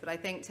this list, but I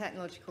think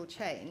technological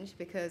change,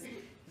 because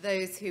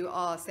those who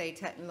are, say,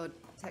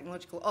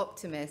 technological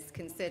optimists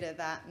consider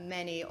that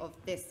many of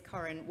this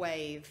current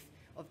wave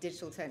of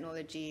digital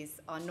technologies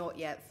are not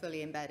yet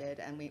fully embedded,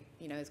 and we,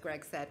 you know, as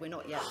Greg said, we're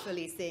not yet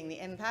fully seeing the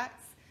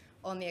impacts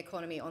on the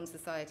economy, on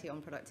society,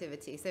 on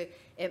productivity. So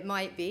it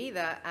might be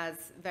that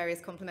as various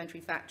complementary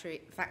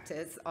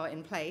factors are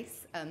in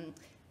place,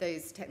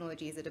 those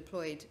technologies are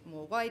deployed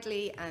more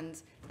widely,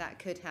 and that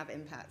could have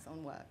impacts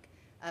on work.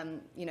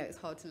 You know, it's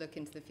hard to look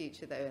into the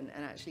future, though,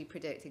 and actually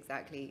predict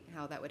exactly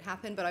how that would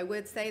happen. But I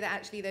would say that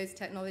actually those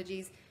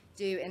technologies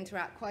do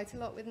interact quite a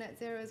lot with net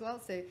zero as well.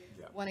 So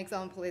one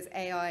example is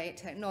AI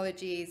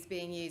technologies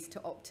being used to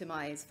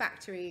optimize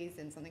factories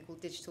and something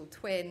called digital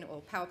twin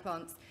or power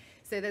plants.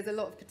 So there's a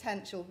lot of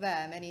potential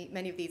there.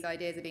 Many of these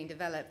ideas are being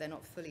developed. They're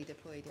not fully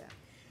deployed yet.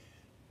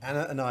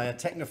 Anna and I are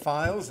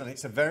technophiles, and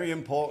it's a very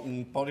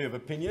important body of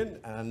opinion,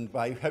 and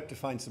I hope to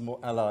find some more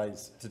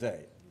allies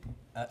today.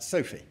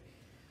 Sophie.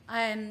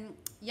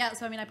 Yeah,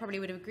 so I mean, I probably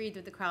would have agreed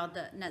with the crowd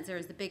that net zero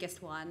is the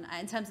biggest one.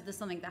 In terms of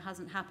something that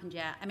hasn't happened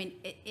yet, I mean,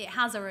 it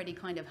has already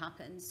kind of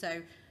happened,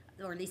 so,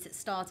 or at least it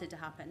started to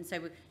happen.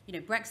 So, you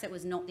know, Brexit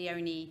was not the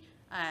only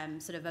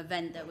sort of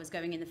event that was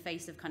going in the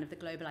face of kind of the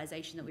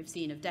globalization that we've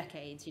seen of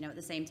decades. You know, at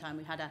the same time,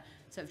 we had a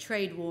sort of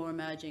trade war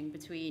emerging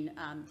between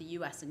the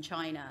US and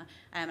China.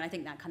 And I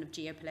think that kind of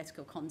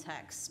geopolitical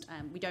context,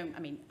 we don't, I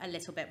mean, a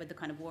little bit with the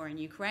kind of war in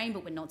Ukraine,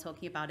 but we're not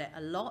talking about it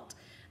a lot.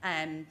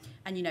 And,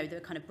 you know,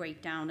 the kind of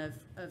breakdown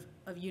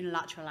of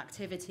unilateral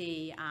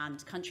activity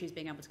and countries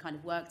being able to kind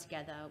of work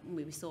together.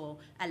 We saw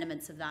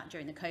elements of that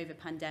during the COVID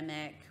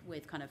pandemic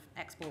with kind of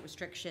export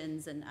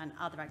restrictions and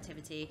other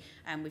activity.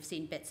 And we've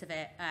seen bits of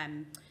it,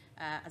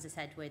 as I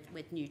said,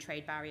 with new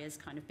trade barriers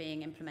kind of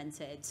being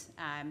implemented.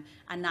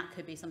 And that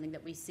could be something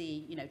that we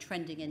see, you know,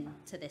 trending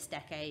into this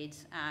decade,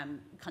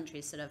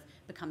 countries sort of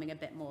becoming a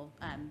bit more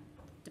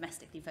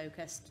domestically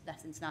focused,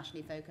 less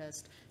internationally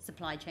focused,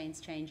 supply chains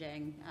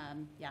changing,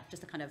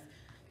 just a kind of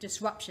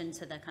disruption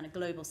to the kind of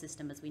global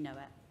system as we know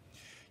it.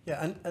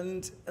 Yeah,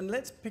 and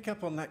let's pick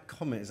up on that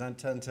comment as I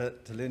turn to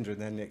Linda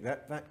and then Nick.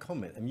 That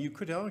comment, I mean, you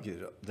could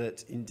argue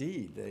that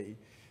indeed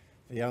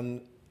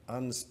the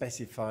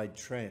unspecified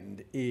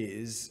trend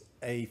is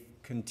a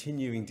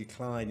continuing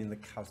decline in the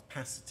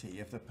capacity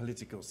of the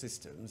political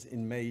systems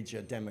in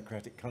major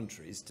democratic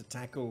countries to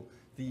tackle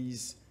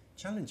these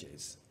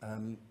challenges.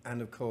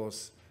 And of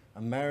course,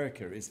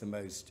 America is the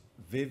most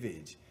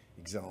vivid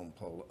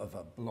example of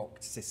a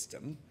blocked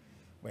system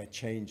where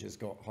change has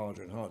got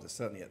harder and harder,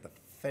 certainly at the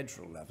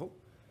federal level.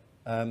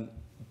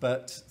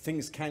 But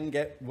things can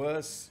get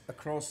worse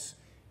across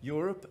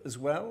Europe as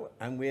well,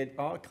 and we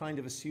are kind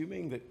of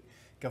assuming that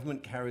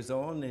government carries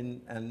on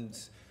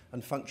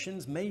and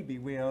functions. Maybe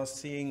we are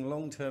seeing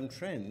long-term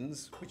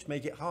trends which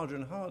make it harder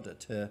and harder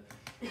to,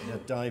 in a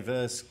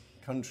diverse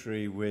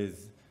country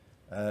with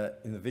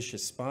in the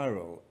vicious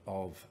spiral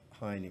of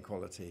high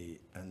inequality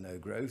and no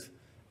growth,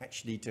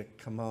 actually to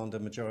command a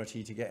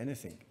majority to get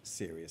anything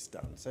serious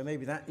done. So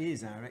maybe that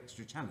is our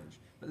extra challenge.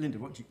 But Linda,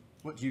 what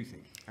do you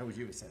think? How would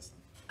you assess them?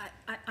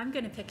 I'm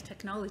going to pick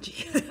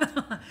technology,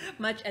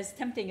 much as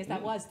tempting as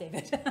that was,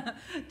 David,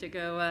 to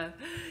go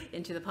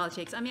into the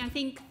politics. I mean, I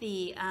think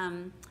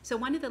so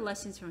one of the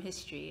lessons from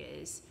history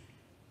is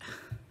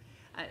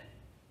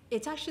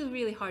it's actually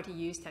really hard to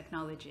use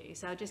technology.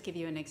 So I'll just give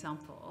you an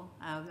example.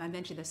 I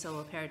mentioned the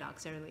solo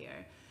paradox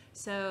earlier.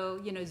 So,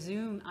 you know,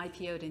 Zoom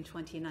IPO'd in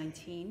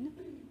 2019,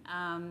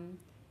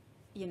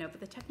 you know, but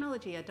the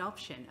technology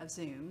adoption of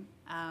Zoom,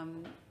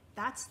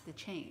 that's the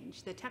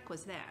change. The tech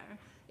was there.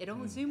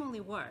 Zoom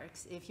only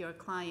works if your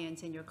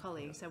clients and your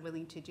colleagues are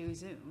willing to do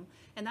Zoom.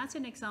 And that's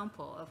an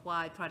example of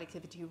why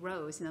productivity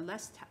rose in the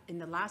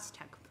last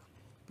tech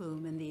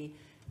boom in the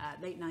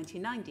late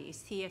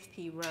 1990s.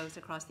 TFP rose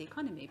across the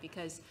economy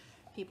because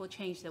people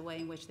changed the way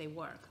in which they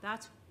work.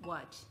 That's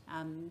what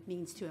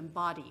means to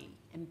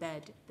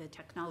embed the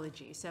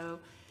technology. So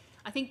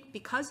I think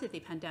because of the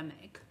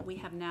pandemic, we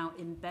have now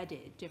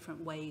embedded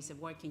different ways of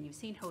working. You've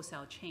seen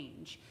wholesale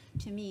change.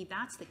 To me,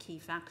 that's the key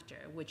factor,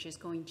 which is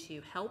going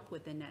to help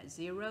with the net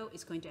zero.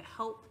 It's going to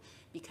help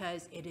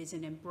because it is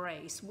an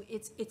embrace.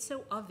 It's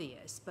so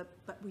obvious, but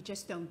we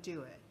just don't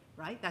do it,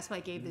 right? That's why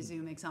I gave the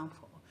Zoom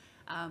example.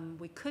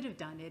 We could have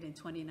done it in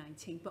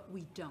 2019, but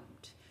we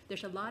don't.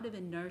 There's a lot of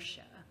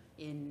inertia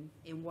in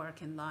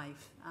work and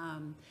life.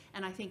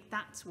 And I think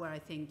that's where I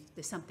think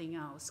there's something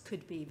else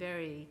could be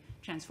very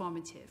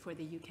transformative for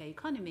the UK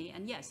economy.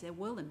 And yes, it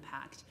will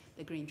impact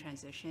the green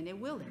transition. It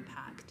will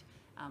impact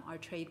our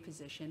trade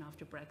position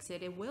after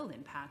Brexit. It will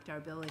impact our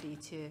ability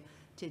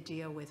to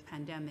deal with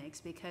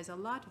pandemics, because a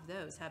lot of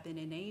those have been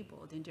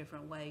enabled in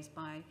different ways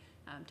by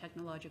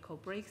technological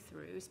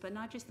breakthroughs, but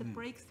not just the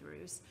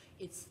breakthroughs.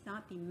 It's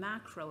not the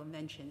macro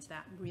inventions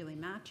that really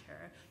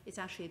matter. It's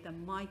actually the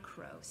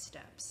micro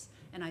steps.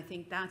 And I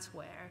think that's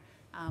where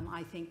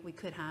I think we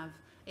could have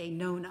a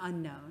known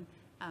unknown.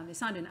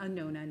 It's not an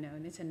unknown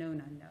unknown, it's a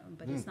known unknown,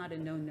 but it's not a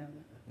known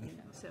known, you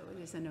know, so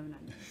it is a known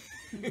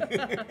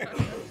unknown.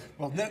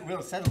 Well,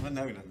 we'll settle the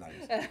known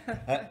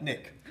unknowns.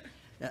 Nick?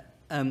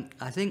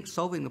 I think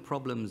solving the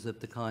problems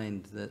of the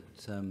kind that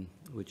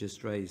were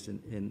just raised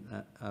in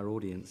our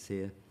audience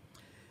here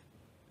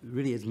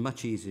really is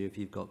much easier if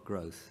you've got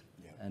growth.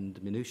 Yeah. And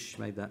Minouche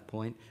made that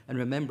point. And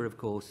remember, of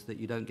course, that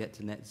you don't get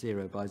to net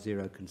zero by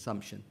zero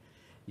consumption.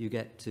 You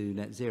get to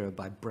net zero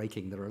by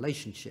breaking the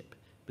relationship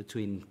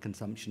between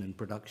consumption and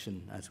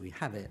production as we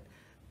have it,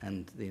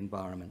 and the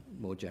environment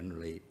more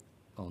generally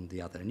on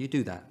the other. And you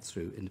do that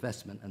through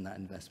investment, and that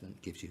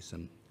investment gives you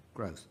some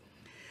growth.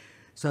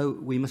 So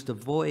we must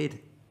avoid.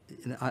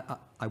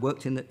 I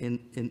worked in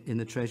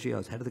the Treasury. I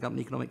was head of the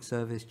Government Economic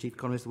Service, chief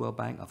economist of the World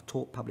Bank. I've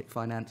taught public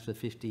finance for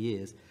 50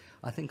 years.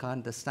 I think I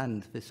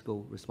understand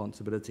fiscal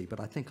responsibility, but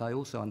I think I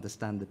also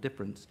understand the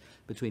difference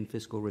between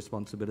fiscal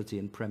responsibility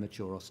and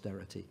premature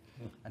austerity.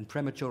 And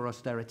premature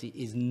austerity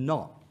is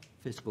not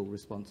fiscal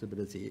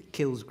responsibility. It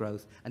kills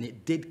growth, and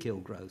it did kill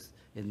growth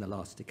in the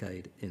last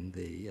decade in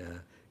the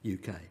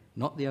UK.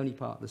 Not the only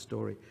part of the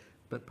story,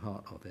 but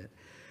part of it.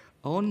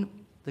 On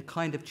the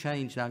kind of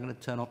change, now I'm going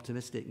to turn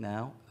optimistic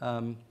now.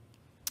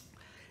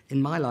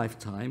 In my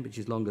lifetime, which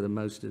is longer than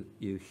most of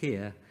you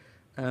here,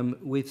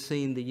 we've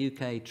seen the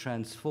UK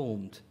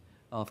transformed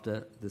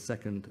after the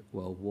Second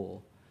World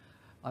War.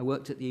 I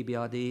worked at the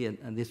EBRD,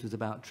 and this was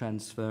about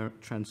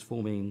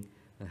transforming,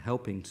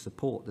 helping to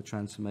support the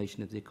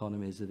transformation of the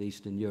economies of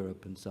Eastern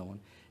Europe and so on.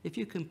 If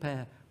you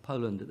compare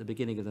Poland at the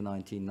beginning of the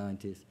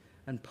 1990s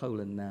and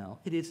Poland now,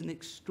 it is an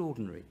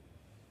extraordinary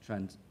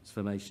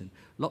transformation.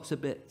 Lots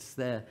of bits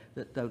there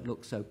that don't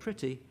look so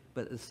pretty,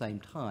 but at the same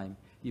time,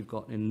 you've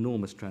got an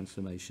enormous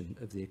transformation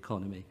of the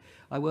economy.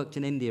 I worked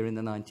in India in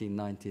the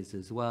 1990s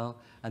as well,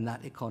 and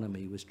that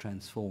economy was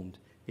transformed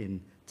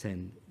in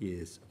 10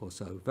 years or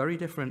so. Very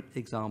different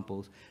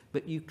examples,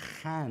 but you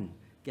can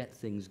get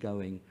things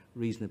going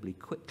reasonably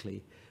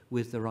quickly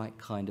with the right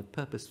kind of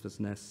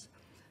purposefulness,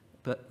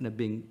 but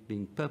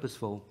being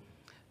purposeful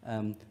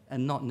and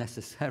not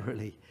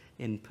necessarily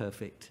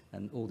imperfect.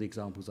 And all the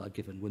examples I've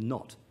given were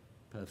not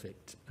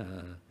perfect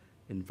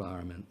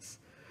environments.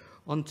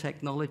 On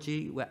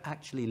technology, we're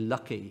actually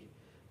lucky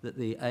that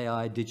the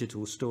AI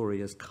digital story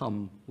has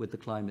come with the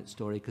climate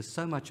story, because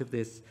so much of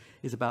this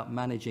is about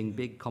managing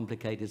big,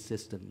 complicated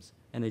systems: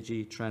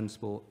 energy,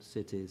 transport,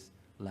 cities,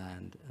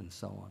 land, and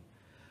so on.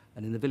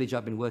 And in the village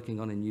I've been working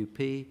on in UP,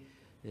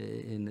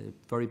 in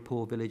a very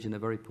poor village in a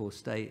very poor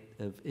state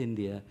of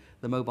India,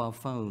 the mobile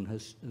phone,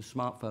 the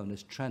smartphone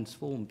has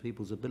transformed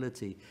people's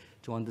ability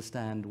to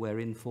understand where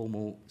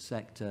informal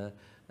sector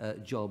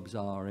jobs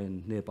are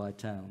in nearby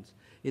towns.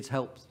 It's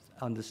helped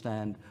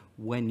understand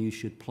when you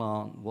should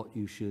plant, what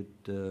you should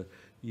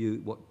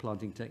what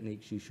planting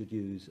techniques you should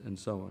use, and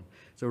so on.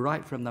 So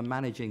right from the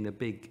managing the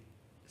big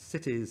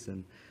cities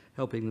and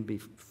helping them be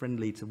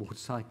friendly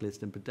towards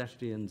cyclists and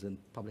pedestrians and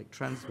public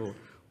transport,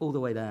 all the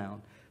way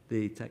down,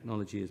 the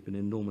technology has been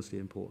enormously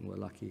important. We're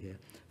lucky here.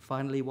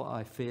 Finally, what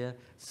I fear,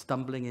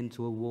 stumbling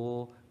into a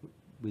war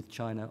with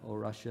China or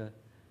Russia,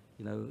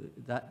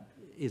 that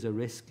is a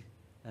risk,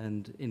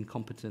 and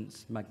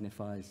incompetence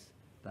magnifies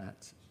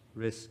that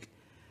risk.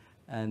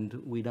 And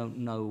we don't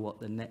know what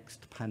the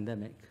next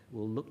pandemic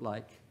will look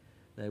like.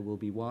 There will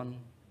be one,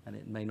 and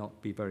it may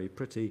not be very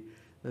pretty.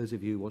 Those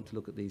of you who want to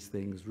look at these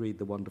things, read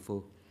the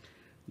wonderful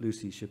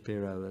Lucy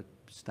Shapiro,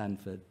 a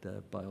Stanford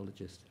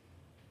biologist.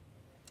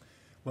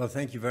 Well,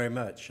 thank you very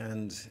much.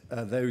 And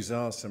those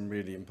are some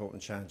really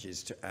important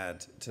challenges to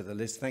add to the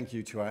list. Thank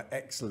you to our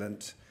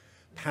excellent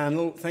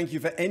panel. Thank you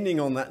for ending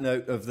on that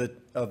note of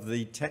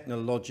the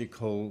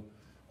technological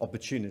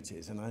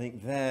opportunities. And I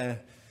think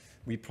there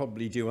we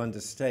probably do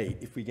understate,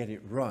 if we get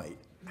it right,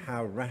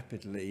 how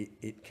rapidly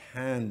it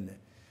can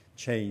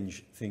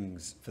change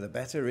things for the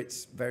better.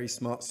 It's very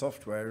smart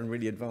software and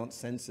really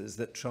advanced sensors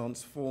that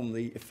transform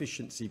the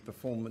efficiency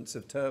performance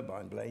of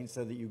turbine blades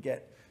so that you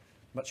get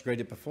much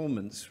greater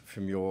performance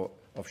from your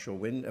offshore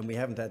wind. And we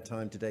haven't had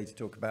time today to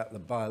talk about the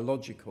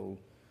biological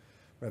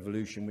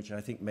revolution, which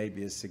I think may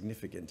be as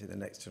significant in the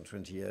next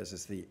 20 years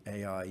as the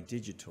AI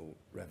digital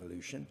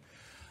revolution.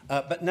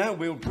 But now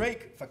we'll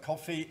break for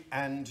coffee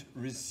and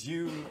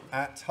resume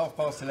at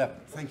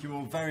 11:30. Thank you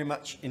all very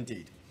much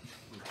indeed.